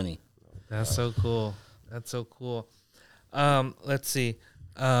 It's funny. That's so cool. That's so cool. Let's see.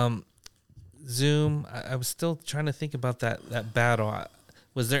 Zoom. I was still trying to think about that battle.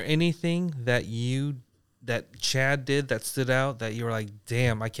 Was there anything that Chad did that stood out that you were like,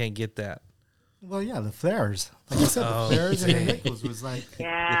 damn, I can't get that? Well, yeah, the flares. Like I said, the flares and the nickels was like,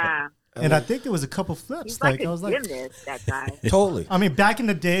 Yeah. and I think there was a couple flips. He's like I a was like, gymnast, that guy. Totally. I mean, back in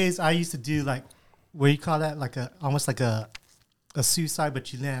the days, I used to do like, what do you call that? Like almost like a suicide,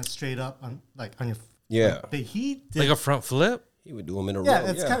 but you land straight up on your. Yeah. But he did. Like a front flip? He would do them in a Yeah, row.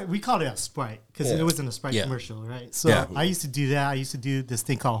 it's kind of, we called it a Sprite because Yeah. it was in a Sprite Yeah. commercial, right? So Yeah. I used to do that. I used to do this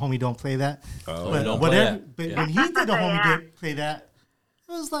thing called Homie Don't Play That. Oh, But Don't Play That. But Yeah. when he did the Homie Yeah. Don't Play That,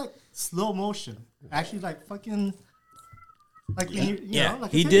 it was like slow motion. Actually, like fucking, like you know,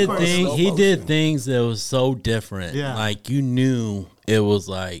 like a he tape did recorder. things. Slow He did motion. things that was so different. Yeah. Like you knew it was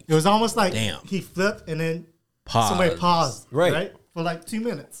like It was almost like Damn. he flipped and then pause. somebody paused, Right. right? For like 2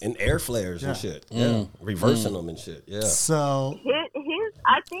 minutes. And air flares Yeah. and shit. Yeah. Reversing them and shit. Yeah. So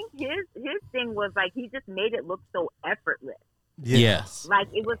I think his thing was like he just made it look so effortless. yeah. Yes. Like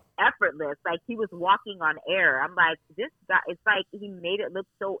it was effortless. Like he was walking on air. I'm like, this guy. It's like he made it look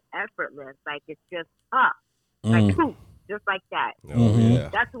so effortless. Like it's just up, like poof, just like that. Oh, yeah.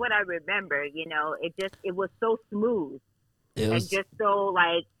 That's what I remember. You know, it was so smooth It and was. just so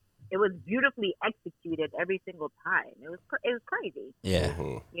like it was beautifully executed every single time. It was crazy. Yeah.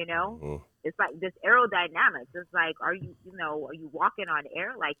 You know, it's like this aerodynamics. It's like, are you walking on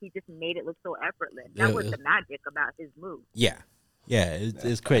air? Like he just made it look so effortless. That was the magic about his move. Yeah. Yeah.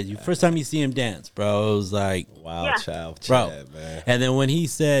 It's crazy. First time you see him dance, bro, it was like, Wild Yeah. child, bro. Chad, man. And then when he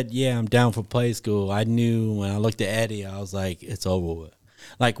said, "Yeah, I'm down for play school," I knew when I looked at Eddie, I was like, "It's over with."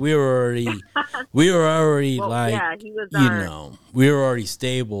 Like we were already Well, like, yeah, he was you our- know, we were already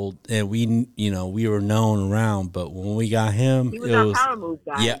stable and we were known around. But when we got him, He was it our was power move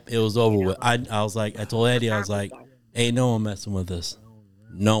guy. yeah, it was over with. I was like, I told Eddie, I was like, "Ain't no one messing with us,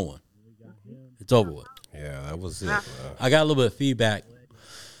 no one. It's over with." Yeah, that was it, man. I got a little bit of feedback.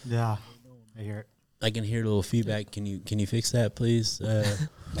 Yeah. I hear it. I can hear a little feedback. Can you fix that, please,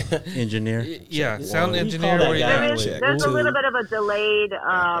 engineer? Yeah, sound What do you engineer. call Where you that at? guy? There's a Ooh. little bit of a delayed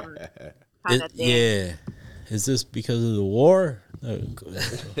kind of thing. Yeah. Is this because of the war?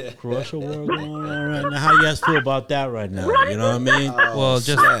 Russia war going on right now? How you guys feel about that right now? You know what I mean? Well,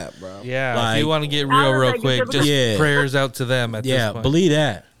 just Snap, bro. yeah. Like- if you want to get I was real like, quick, it's a just Yeah. prayers out to them at Yeah, this point. believe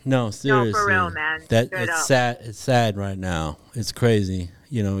that. No, seriously. real, man. That Straight it's up. sad. It's sad right now. It's crazy.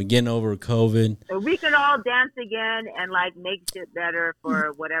 You know, getting over COVID. If we could all dance again and like make shit better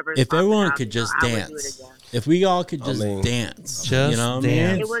for whatever. If everyone could just dance, if we all could just mean, dance, just you know what I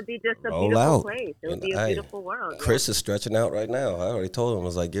dance. mean? it would be just a Roll beautiful out. place. It would And be a I- beautiful world. Chris is stretching out right now. I already told him, I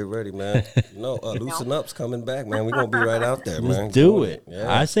was like, get ready, man. Loosen up's coming back, man. We're going to be right out there, man. Just do Doing it.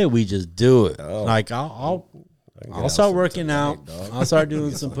 Yeah. I say we just do it. Oh. Like I'll get I'll out start some working tonight, out. dog. I'll start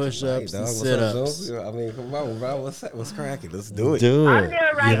doing some Hey, push-ups dog, and what's up, sit-ups. Zoom? I mean, come on, bro. What's cracking? Let's do it. Do I'm it.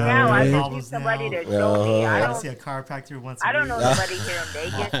 there right You know now. what I I mean? just need somebody to show me. I I gotta see don't. a chiropractor once I don't a know week. nobody here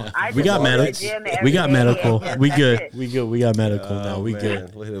in Vegas. I We just got go to the medical. gym We every got day medical. and We that's good. it. We good. We got medical now. We man.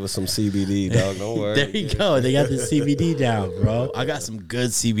 good. We'll hit it with some CBD, dog. Don't worry. There you go. They got the CBD down, bro. I got some good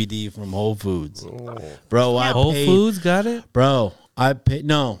CBD from Whole Foods, bro. I Whole paid, Foods got it. bro. I paid.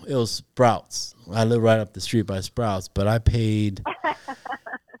 No, it was Sprouts. I live right up the street by Sprouts, but I paid.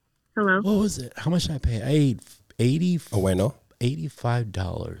 Hello. What was it? How much did I pay? I paid Bueno.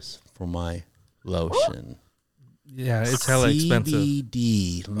 $85 for my lotion. Yeah, it's hella expensive.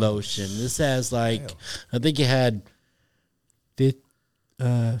 CBD lotion. This has like, I think it had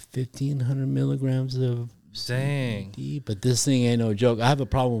 1,500 milligrams of Dang. CBD, but this thing ain't no joke. I have a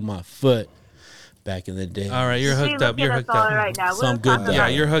problem with my foot back in the day. All right, you're hooked up. You're hooked up. Right now. So I'm good now. Yeah,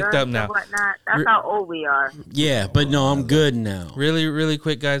 you're hooked up now. That's how old we are. Yeah, but no, I'm good now. Really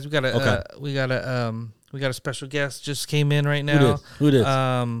quick, guys. We got a special guest just came in right now. Who this?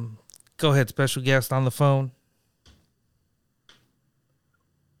 Go ahead, special guest on the phone.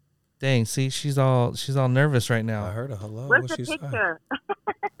 Dang, see, she's all nervous right now. I heard a hello. Where's What the she picture?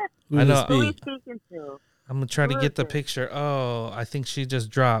 I know. Who are we speaking to? I'm gonna try to get the picture. Oh, I think she just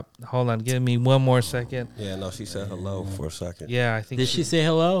dropped. Hold on, give me one more second. Yeah, no, she said hello for a second. Yeah, I think. Did she say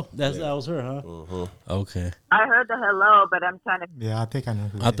hello? That was her, huh? Mm-hmm. Okay. I heard the hello, but I'm trying to. Yeah, I think I know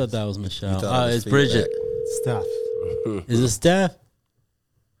who. I thought that was Michelle. thought it was It's Bridget. Steph. Is it Steph?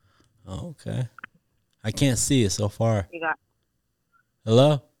 Oh, okay. I can't see it so far. You got.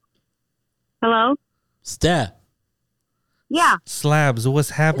 Hello? Hello? Steph. Yeah. Slabs, what's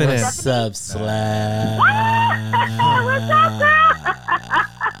happening? What's up, Slab?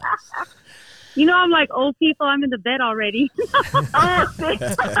 You know, I'm like old people. I'm in the bed already. Is that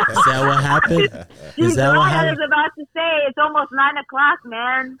what happened? Is that what I happened? was about to say it's almost 9 o'clock,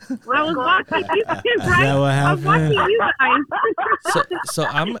 man. I was watching you guys, Is right? that what I was happened? watching you guys. So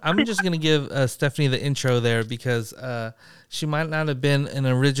I'm just gonna give Stephanie the intro there because she might not have been an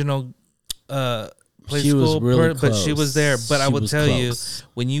original play She was school, really but she was there. But I She will was tell close. you,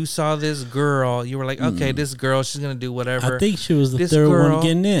 when you saw this girl, you were like, okay, this girl, she's gonna do whatever. I think she was the This third girl- one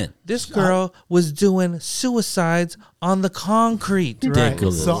getting in. This girl was doing suicides on the concrete.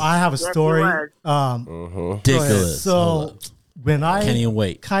 Ridiculous. So I have a Yes, he story. was. Ridiculous. Hold So up. when I Can't even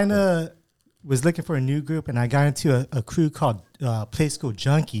wait. kind of was looking for a new group, and I got into a crew called Play School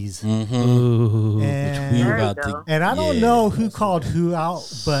Junkies, Ooh. We and were There you about go. to. and I don't yeah. know who called who out,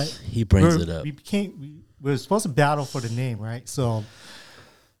 but He brings it up. we were supposed to battle for the name, right? So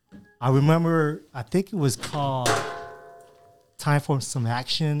I remember, I think it was called Time for Some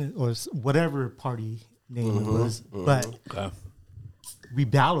Action or whatever party name it was, but Okay. we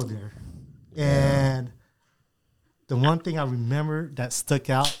battled there, and the one thing I remember that stuck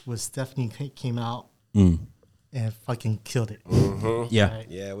out was Stephanie came out and fucking killed it. Yeah.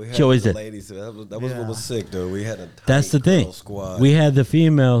 Yeah, we had She always the did. ladies. That was Yeah. what was sick, dude. We had a That's the tight thing. girl squad We had the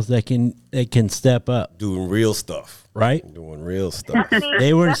females that can step up, doing real stuff. right? Doing real stuff.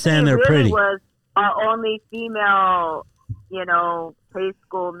 They weren't standing there really pretty. Was our only female, play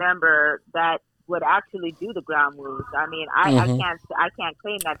school member that would actually do the ground moves. I mean, I can't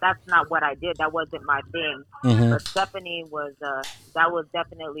claim that. That's not what I did. That wasn't my thing. But Stephanie was. That was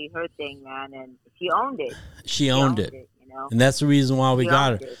definitely her thing, man, and she owned it. She owned it. You know. And that's the reason why we She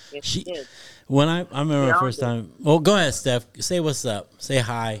got owned her. it. Yes, She she did. when I remember She the owned first it. time. Well, go ahead, Steph. Say what's up. Say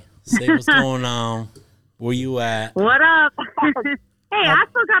hi. Say what's going on. Where you at? What up? Hey, I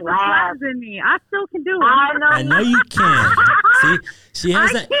still got the Wow. slabs in me. I still can do it. I know you can. See, she has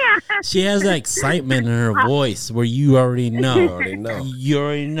I that. can. She has that excitement in her voice where you already You know. already know. You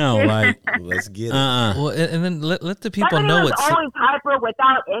already know. Like, Let's get it. Well, and then let the people Stephanie know was it's always hyper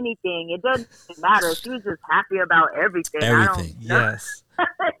without anything. It doesn't matter. She was just happy about everything. Everything. yes.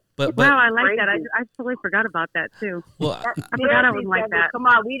 But Wow, I like that. Crazy. I totally forgot about that too. well, I forgot I was like that. Come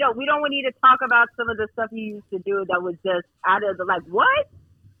on, we don't need to talk about some of the stuff you used to do that was just out of the what?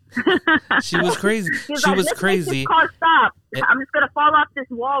 she was crazy. She's She like, was "Let's make crazy. this car stop. It- I'm just gonna fall off this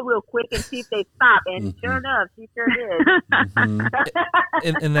wall real quick and see if they stop." And sure enough, she sure did.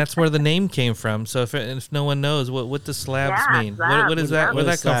 and that's where the name came from. So if no one knows what does slabs Yeah, mean, slabs. what is that? Where what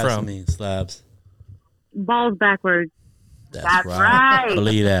that come does from? mean, slabs? Balls backwards. That's right.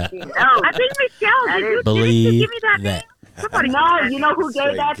 Believe that. No, I think Michelle, That did you is- Believe give me that that. name? Somebody no, you know who gave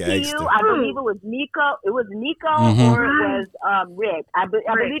Straight that to gangster. you? I believe it was Nico. It was Nico or it was Rick. I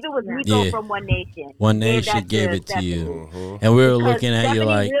believe it was Nico Yeah. from One Nation. One Gave Nation that gave to it to Stephanie. you, and we were Because looking at you Stephanie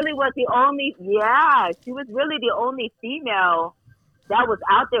like, really was the only. Yeah, she was really the only female that was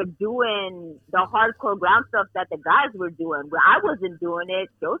out there doing the hardcore ground stuff that the guys were doing. But I wasn't doing it.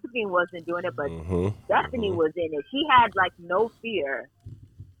 Josephine wasn't doing it, but Stephanie was in it. She had no fear.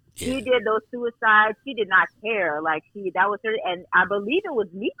 She did those suicides. She did not care. That was her, and I believe it was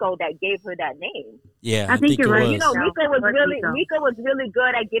Nico that gave her that name. yeah, I think it you're right. was. You know, No, Nico was like really Nico.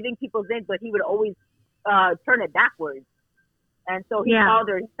 good at giving people's names, but he would always turn it backwards. And so he Yeah. called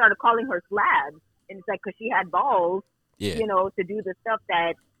her. He started calling her Slabs, and it's because she had balls, Yeah. to do the stuff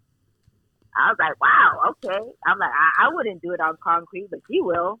that. I was like, wow, okay. I'm like, I wouldn't do it on concrete, but she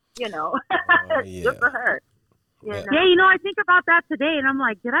will. yeah. Good for her. You Yeah. know? Yeah, I think about that today, and I'm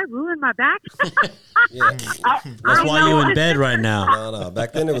like, did I ruin my back? Yeah. That's why you in bed right now. No.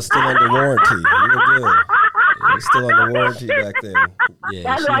 Back then it was still under warranty. You were good. He's still on the warranty back then. Yeah,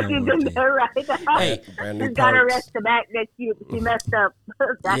 That's she why don't she's want in that. there right now. Hey, Brand new She's got her parts. rest the back that she messed up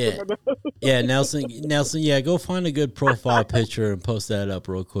back Yeah. in the day. Yeah, Nelson, yeah, go find a good profile picture and post that up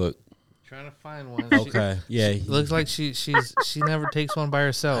real quick. Trying to find one. Okay, yeah. Looks like she never takes one by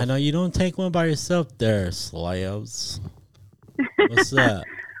herself. I know you don't take one by yourself there, Slabs. What's up?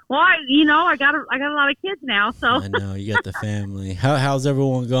 Well, I got a lot of kids now, so I know you got the family. How's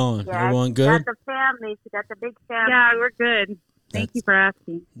everyone going? Yeah, Everyone she good? got the family. She got the big family. yeah, we're good. Thank you for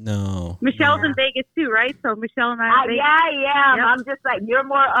asking. No. Michelle's in Vegas too, right? So Michelle and I are in Vegas. Yeah. Yep. I'm just like, you're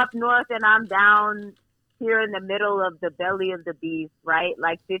more up north and I'm down here in the middle of the belly of the beast, right?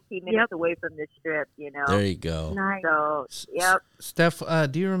 Like 15 minutes Yep. away from the strip, There you go. Nice. So, yep. Steph,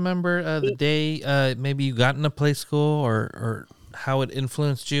 do you remember the day maybe you got into play school or how it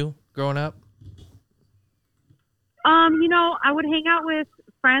influenced you growing up? I would hang out with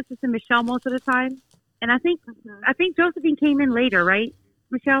Francis and Michelle most of the time, and I think Josephine came in later, right,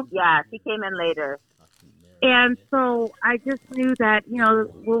 Michelle? Yeah, she came in later. And so I just knew that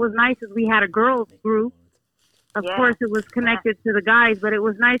what was nice is we had a girls group. Of Yeah. course, it was connected to the guys, but it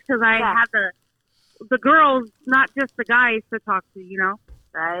was nice because I Yeah. had the girls, not just the guys, to talk to.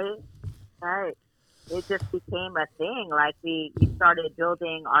 Right? Right. It just became a thing. Like we started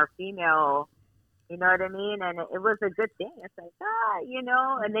building our female, you know what I mean? And it was a good thing. It's like,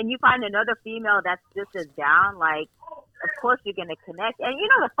 and then you find another female that's just as down. Like, of course you're going to connect. And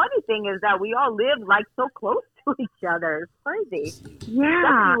the funny thing is that we all live like so close to each other. It's crazy.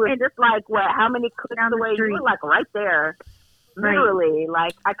 Yeah. It was And just like, how many clicks Down the away? You street. were like right there. Right. Literally.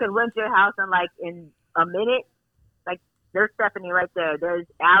 Like I could rent your house in a minute. Like there's Stephanie right there. There's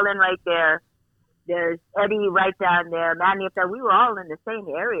Alan right there. There's Eddie right down there. Manny up there. We were all in the same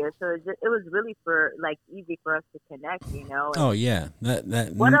area, so it was really easy for us to connect. And Oh yeah,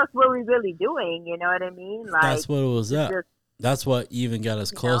 that. what else were we really doing? You know what I mean? Like That's what it was up. just- That's what even got us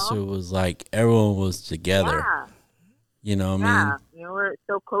closer. Was like everyone was together. Yeah. You know what I Yeah, mean? we're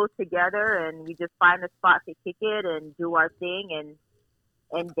so close together, and we just find a spot to kick it and do our thing and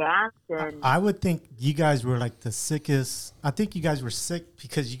dance and I would think you guys were like the sickest. I think you guys were sick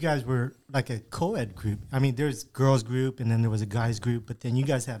because you guys were like a co-ed group. I mean, there's girls group and then there was a guys group, but then you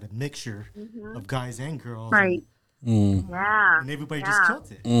guys had a mixture of guys and girls. right. yeah, And everybody Yeah. just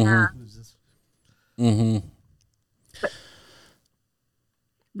killed it. yeah. It was just,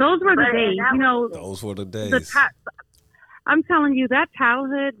 Those were the Right, days. and that Those were the days. I'm telling you, that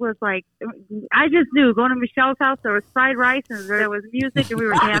childhood was like, I just knew going to Michelle's house, there was fried rice and there was music and we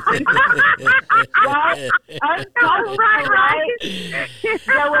were dancing. Right? Oh, fried rice.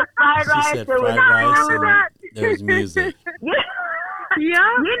 There was fried She rice. said There was fried rice food. and there was music. Yeah. Yeah.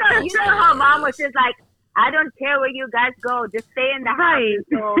 You know how mom was just like, I don't care where you guys go, just stay in the house. Right.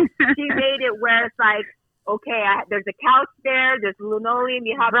 So she made it where it's like, okay, there's a couch there, there's linoleum,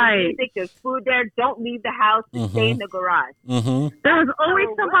 you have Right. music, there's food there. Don't leave the house, just stay in the garage. Mm-hmm. There was always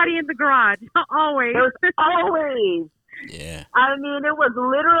Oh, somebody in the garage. Always. There was always. Yeah. I mean, it was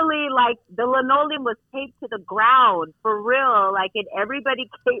literally like the linoleum was taped to the ground for real. Like, and everybody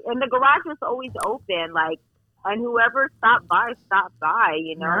came, and the garage was always open. Like, and whoever stopped by.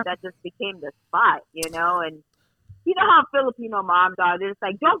 Yeah. That just became the spot. And you know how Filipino moms are. They're just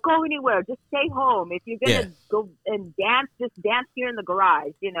like, don't go anywhere. Just stay home. If you're gonna go and dance, just dance here in the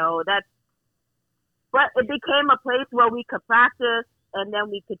garage. That's. But it became a place where we could practice, and then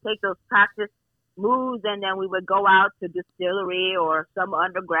we could take those practice moves, and then we would go out to distillery or some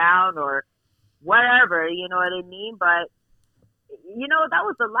underground or wherever, you know what I mean? But that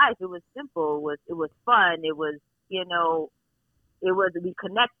was the life. It was simple. It was fun. It was, we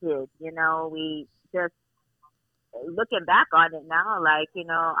connected. We just looking back on it now, like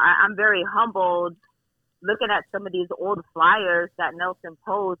I'm very humbled looking at some of these old flyers that Nelson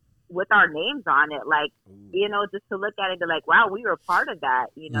posts with our names on it, like just to look at it and be like, wow, we were part of that.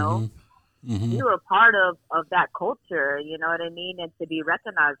 Mm-hmm. We were part of that culture, you know what I mean? And to be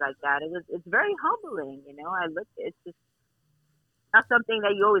recognized like that, it's very humbling, it's just not something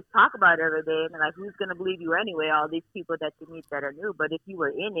that you always talk about every day. And like, who's going to believe you anyway? All these people that you meet that are new. But if you were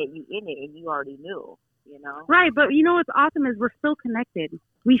in it, and you already knew, Right, but what's awesome is we're still connected.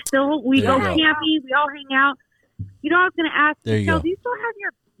 We There go you go. camping, we all hang out. I was going to ask, There you Michelle, go. do you still have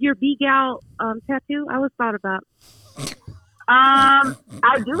your B-Gal tattoo? I always thought about.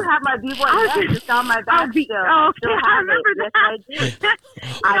 I do have my B-boy vest. It's on my back still. Oh, Still okay, I have remember it. Yes, that.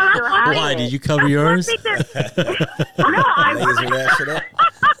 I do. I still have Why it. did you cover yours? Laser that shit up.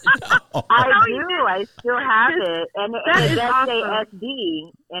 I do. I still have it, and That it is does say awesome.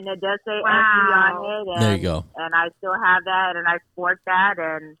 SD, and it does say Wow. SD on it. And, There you go. And I still have that, and I sport that,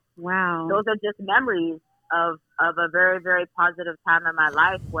 and Wow. those are just memories of a very, very positive time in my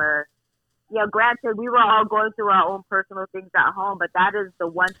life where, granted, we were all going through our own personal things at home, but that is the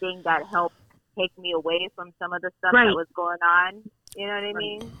one thing that helped take me away from some of the stuff that was going on. You know what I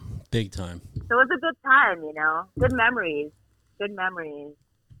mean? Big time. So it was a good time, Good memories. Good memories.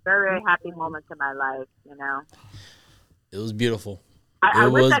 Very, very happy moments in my life, It was beautiful. I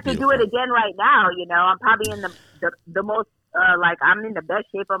wish I could do it again right now, I'm probably in the most, I'm in the best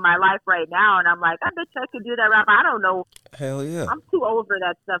shape of my life right now, and I'm like, I bet you I could do that rap. I don't know. Hell yeah. I'm too old for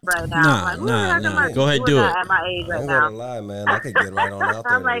that stuff right now. Nah. Go ahead, do it. At my age right I ain't now. gonna lie, man. I could get right on out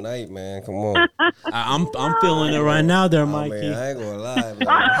there tonight, man. Come on. I'm feeling it right now there, Mikey. Man, I ain't gonna lie,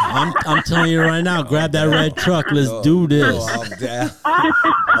 man. I'm telling you right now, grab that red truck. Let's do this. I'm down.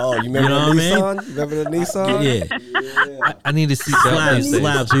 Oh, you remember the Nissan? You remember the Nissan? Yeah. I need to see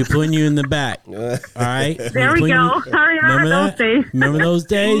Slaps. We're putting you in the back. All right. There we go. Remember those that? days. Remember those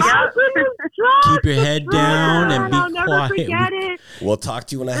days? Keep your head down and be I'll never quiet. forget it. We'll talk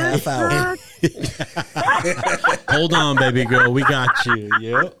to you in a half hour. Hold on, baby girl. We got you.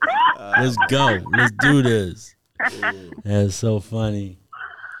 Yep. Let's go. Let's do this. That's so funny.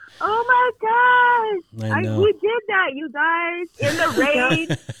 Oh my gosh. I know. We did that, you guys. In the rain,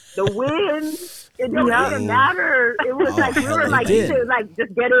 the wind. It didn't even matter. It was like, we were like,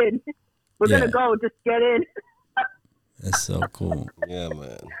 just get in. We're going to go. Just get in. That's so cool. Yeah,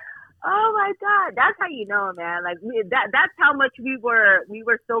 man. Oh my God. That's how you know, man. Like that's how much we were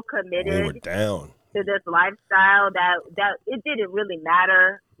so committed. We were down to this lifestyle that it didn't really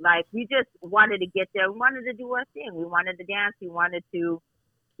matter. Like we just wanted to get there. We wanted to do our thing. We wanted to dance. We wanted to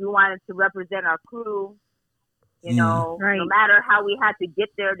represent our crew. No matter how we had to get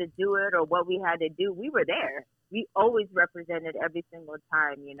there to do it or what we had to do, we were there. We always represented every single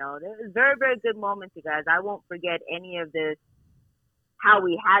time, There was very, very good moments, you guys. I won't forget any of this, how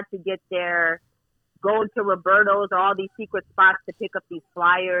we had to get there, going to Roberto's or all these secret spots to pick up these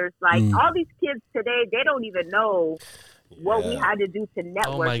flyers. Like all these kids today, they don't even know what we had to do to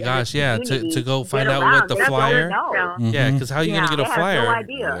network. Oh my gosh, to go find out what the flyer. Yeah, because how are you gonna get a flyer? No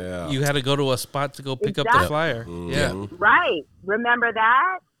idea. Yeah. You had to go to a spot to go pick up the flyer. Yeah, right. Remember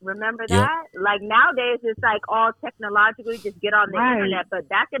that? Like nowadays, it's like all technologically, just get on the internet. But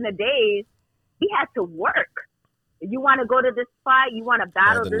back in the days, we had to work. You want to go to this spot, you want to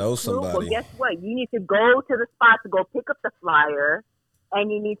battle this group. Well, guess what? You need to go to the spot to go pick up the flyer,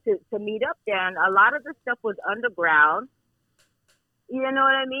 and you need to meet up there. And a lot of the stuff was underground. You know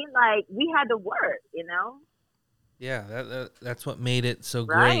what I mean? Like we had to work. Yeah, that's what made it so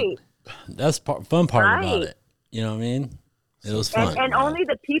great. That's fun part about it. You know what I mean? It was fun. And only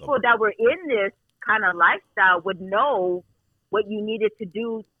the people that were in this kind of lifestyle would know what you needed to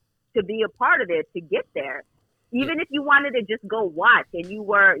do to be a part of it, to get there. Even if you wanted to just go watch and you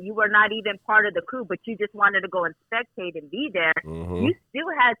were not even part of the crew, but you just wanted to go and spectate and be there, you still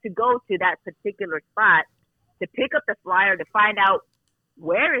had to go to that particular spot to pick up the flyer to find out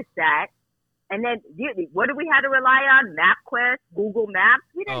where it's at. And then what do we have to rely on? MapQuest, Google Maps.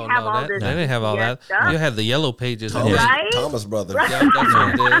 We didn't have all this. They didn't have all that. Stuff. You had the yellow pages. Thomas Brothers. Right. Yeah, that's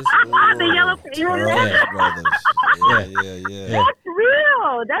what it is. The yellow pages. Thomas Brothers. Yeah. That's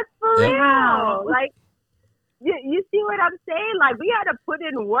real. That's for real. Like, you see what I'm saying? Like, we had to put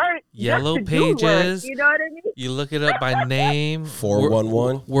in work. Yellow just to do pages. work, you know what I mean? You look it up by name.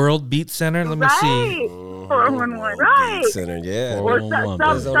 411. World Beat Center. Let me see. 411. Right. Center, yeah. Or some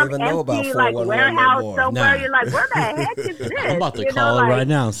don't even know about empty like 411 warehouse no somewhere. You're like, where the heck is this? I'm about to call it right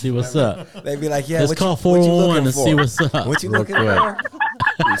now and see what's up. They'd be like, yeah, Let's call 411 and see what's up. What you looking for?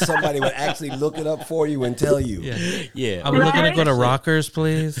 Somebody would actually look it up for you and tell you. Yeah. Are we looking to go to Rockers,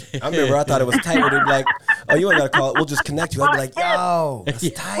 please? I remember I thought it was tight. They'd be like, oh, you ain't got to call it. We'll just connect you. I'd be like, yo, that's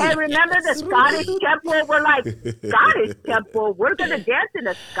tight. And remember the Scottish Temple? We're like, Scottish Temple? We're going to dance in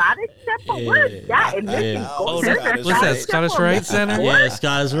the Scottish Temple? Where's that? In Michigan? What's that, Scottish Rite Center? Yeah,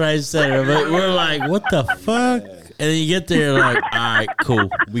 Scottish Rite Center. But we're like, what the fuck? And then you get there like, all right, cool.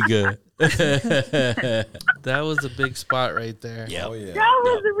 We good. That was a big spot right there. Yeah. Oh, yeah. That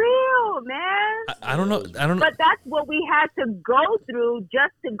was real, man. I don't know. But that's what we had to go through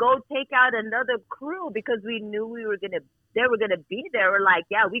just to go take out another crew because we knew they were gonna be there. We're like,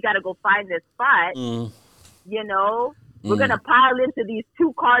 yeah, we got to go find this spot. You know, we're gonna pile into these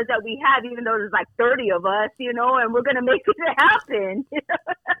 2 cars that we have, even though there's like 30 of us. You know, and we're gonna make it happen.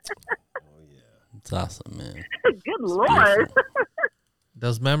 It's awesome, man. Good Lord.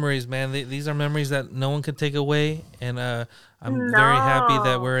 Those memories, man, these are memories that no one can take away. And I'm very happy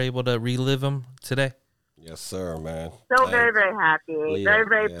that we're able to relive them today. Yes, sir, man. So very, very happy. Very,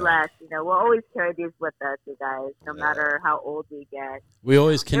 very blessed. You know, we'll always carry these with us, you guys, no matter how old we get. We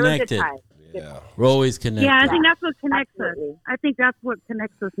always connected. Yeah. We're always connected. Yeah, I think that's what connects Absolutely. us. I think that's what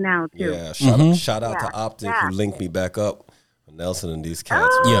connects us now too. Yeah. Shout out Yeah. to Optic Yeah. who linked me back up. Nelson and these cats.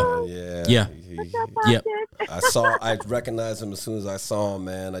 Oh. Man. Yeah. Yep. I recognized him as soon as I saw him,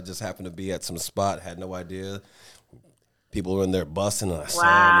 man. I just happened to be at some spot, had no idea. People were in there busting, and I saw him,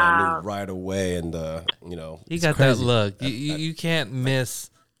 and I knew right away. And you know, He got that look. You can't miss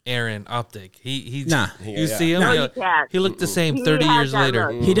Aaron Optic. He Nah. you see him? No, you know, you can't. he looked the same He 30 has years that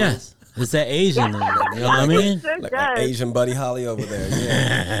later. look. He does. It's that Asian, you know what I mean? Sure like does. an Asian Buddy Holly over there.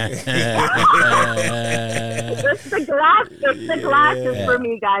 Yeah. It's the glasses for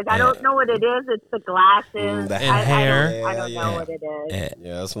me, guys. I don't know what it is. It's the glasses. The hair. I don't know what it is.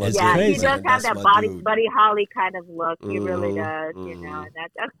 Yeah, that's my It's dude, Yeah, crazy. he man. does have That's that my dude. Buddy Holly kind of look. He really does. You know, and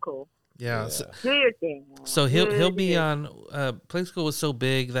that's cool. Yeah. So, Do your thing. Man. so he'll Do be your on. Play School was so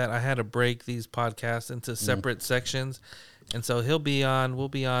big that I had to break these podcasts into separate sections, and so he'll be on. We'll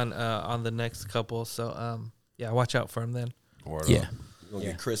be on the next couple. So yeah, watch out for him then. Word Yeah. up. We're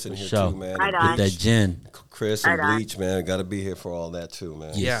gonna get Chris in here sure. too, man. Right And on. That Bleach. gin. Chris and Right on. Bleach, man, got to be here for all that too, man.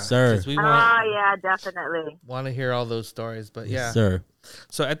 Yes, Yeah, sir. 'cause we Oh yeah, definitely. want to hear all those stories. But yeah, Yes, sir.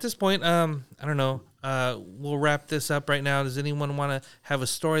 so at this point, I don't know. We'll wrap this up right now. Does anyone want to have a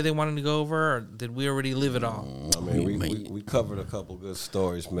story they wanted to go over, or did we already live it all? I mean, we covered a couple good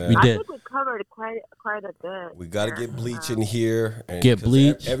stories, man. We I did. think we covered quite a bit. We got to get Bleach in here. And Get 'cause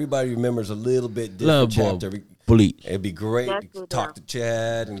Bleach. Everybody remembers a little bit Love different chapter. Bleach. It'd be great Yes, to we talk do. to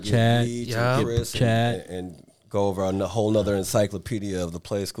Chad and get Chad. Bleach Yeah. and Chris Chad. and go over a whole nother encyclopedia of the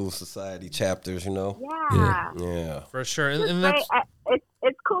Play School Society chapters, you know? Yeah. Yeah. For sure, and It's that's great.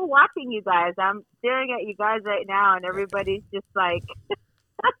 It's cool watching you guys. I'm staring at you guys right now, and everybody's just like,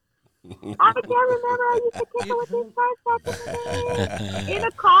 I can't remember I used to kick it with these guys back in the day. In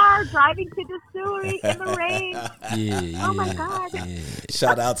a car, driving to the sewer in the rain. Yeah. Oh my God.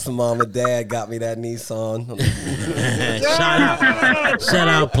 Shout out to Mom and Dad, got me that Nissan. Shout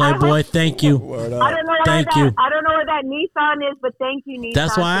out, Playboy. Thank you. Word I up. don't know what Thank that, you. I don't know what that Nissan is, but thank you, Nissan.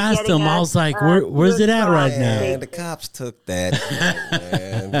 That's why I for asked getting him. I us, was like, where's it at right now? Man, the cops took that.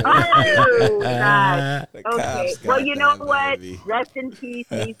 man. Oh, nice. The Okay. cops Well, got you know that, what? baby. Rest in peace,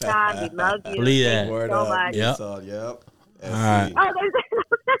 Nissan. We love you. Believe Thank that. you Word so up. much. Yep. Nissan, yep. All right. Oh, there's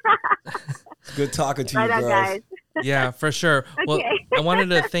It's good talking to right you, on, girls. guys. yeah, for sure. Well, Okay. I wanted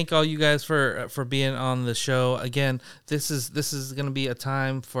to thank all you guys for being on the show. Again, this is going to be a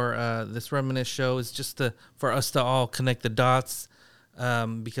time for this Reminisce show is just for us to all connect the dots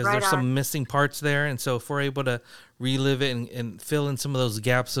because Right there's some on. missing parts there, and so if we're able to relive it and fill in some of those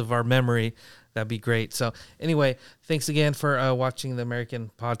gaps of our memory, that'd be great. So anyway, thanks again for watching the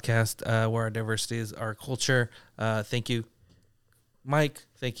American podcast where our diversity is our culture. Thank you, Mike.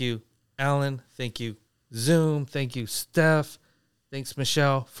 Thank you, Alan. Thank you, Zoom. Thank you, Steph. Thanks,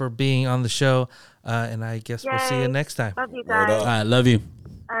 Michelle, for being on the show. And I guess we'll see you Yay. next time. Love you Word guys. up. All right. Love you.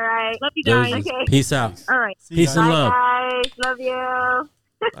 All right. Love you guys. Deuces. Okay. Peace out. All right. See you Peace guys. and Bye, love. guys. Love you.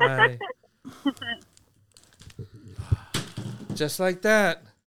 Bye. Just like that.